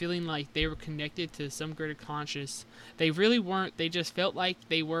 or feeling like they were connected to some greater conscious. They really weren't. They just felt like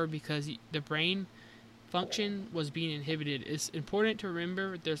they were because the brain function was being inhibited. It's important to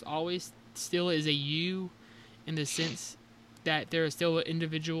remember there's always still is a you in the sense that there is still an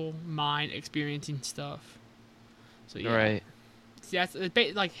individual mind experiencing stuff. So yeah. Right. See, that's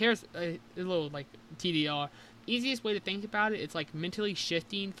like here's a little like TDR. Easiest way to think about it, it's like mentally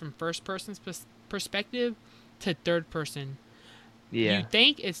shifting from first person's perspective to third person. Yeah. You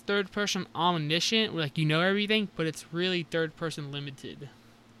think it's third person omniscient, like you know everything, but it's really third person limited.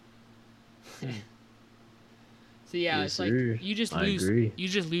 So yeah, Yes, it's like sir. you just I lose agree.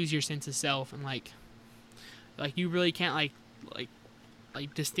 your sense of self, and like you really can't like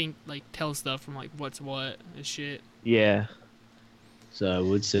distinct like tell stuff from like what's what and shit. Yeah. So I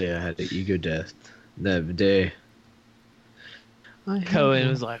would say I had an ego death that day. Cohen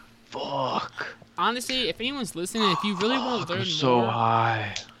was like, "Fuck." Honestly, if anyone's listening, if you really want to learn I'm so more,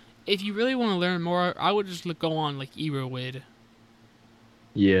 high. if you really want to learn more, I would just go on like Erowid.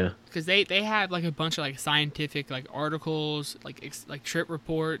 Yeah. Because they have like a bunch of like scientific like articles, like trip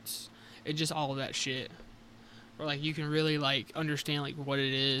reports, and just all of that shit. Or like you can really like understand like what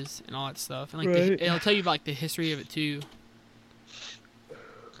it is and all that stuff, and like it'll tell you about like the history of it too.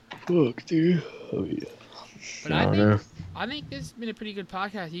 Fuck, dude. Oh yeah. But I I don't think know. I think this has been a pretty good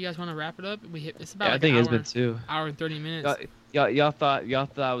podcast. You guys want to wrap it up? It's about Yeah, I like think an it's hour, been too. hour and 30 minutes. Y'all thought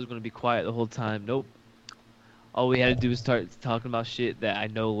I was gonna be quiet the whole time. Nope. All we had to do was start talking about shit that I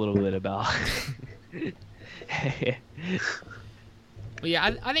know a little bit about. But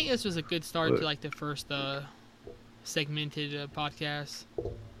yeah, I think this was a good start to like the first segmented podcast.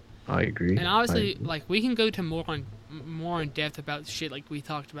 I agree. And obviously, like we can go to more in depth about shit like we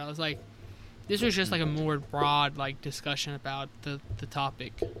talked about. It's like this was just like a more broad like discussion about the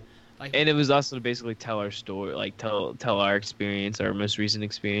topic. Like, And it was also to basically tell our story, like tell our experience, our most recent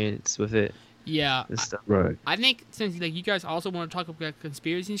experience with it yeah, and stuff. Right. I think since like you guys also want to talk about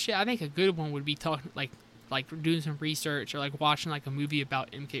conspiracy and shit, I think a good one would be talking like doing some research or like watching like a movie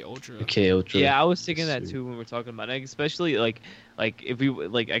about MK Ultra. Okay, Ultra. Yeah, I was thinking that Sweet. too when we're talking about it, especially like if we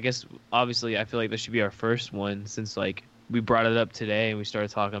like, I guess obviously I feel like this should be our first one since like we brought it up today and we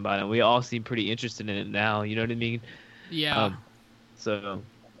started talking about it. And we all seem pretty interested in it now. You know what I mean? Yeah. So,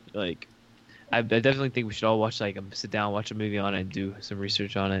 like, I definitely think we should all watch sit down, watch a movie on it, and do some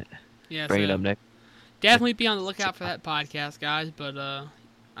research on it. Yeah. Bring so it up next. definitely be on the lookout for that podcast, guys. But I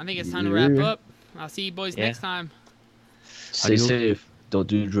think it's time to wrap Yeah. up. I'll see you boys Yeah. next time. Stay safe. Don't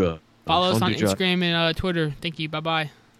do drugs. Follow us Don't on do drugs. Instagram and Twitter. Thank you. Bye bye.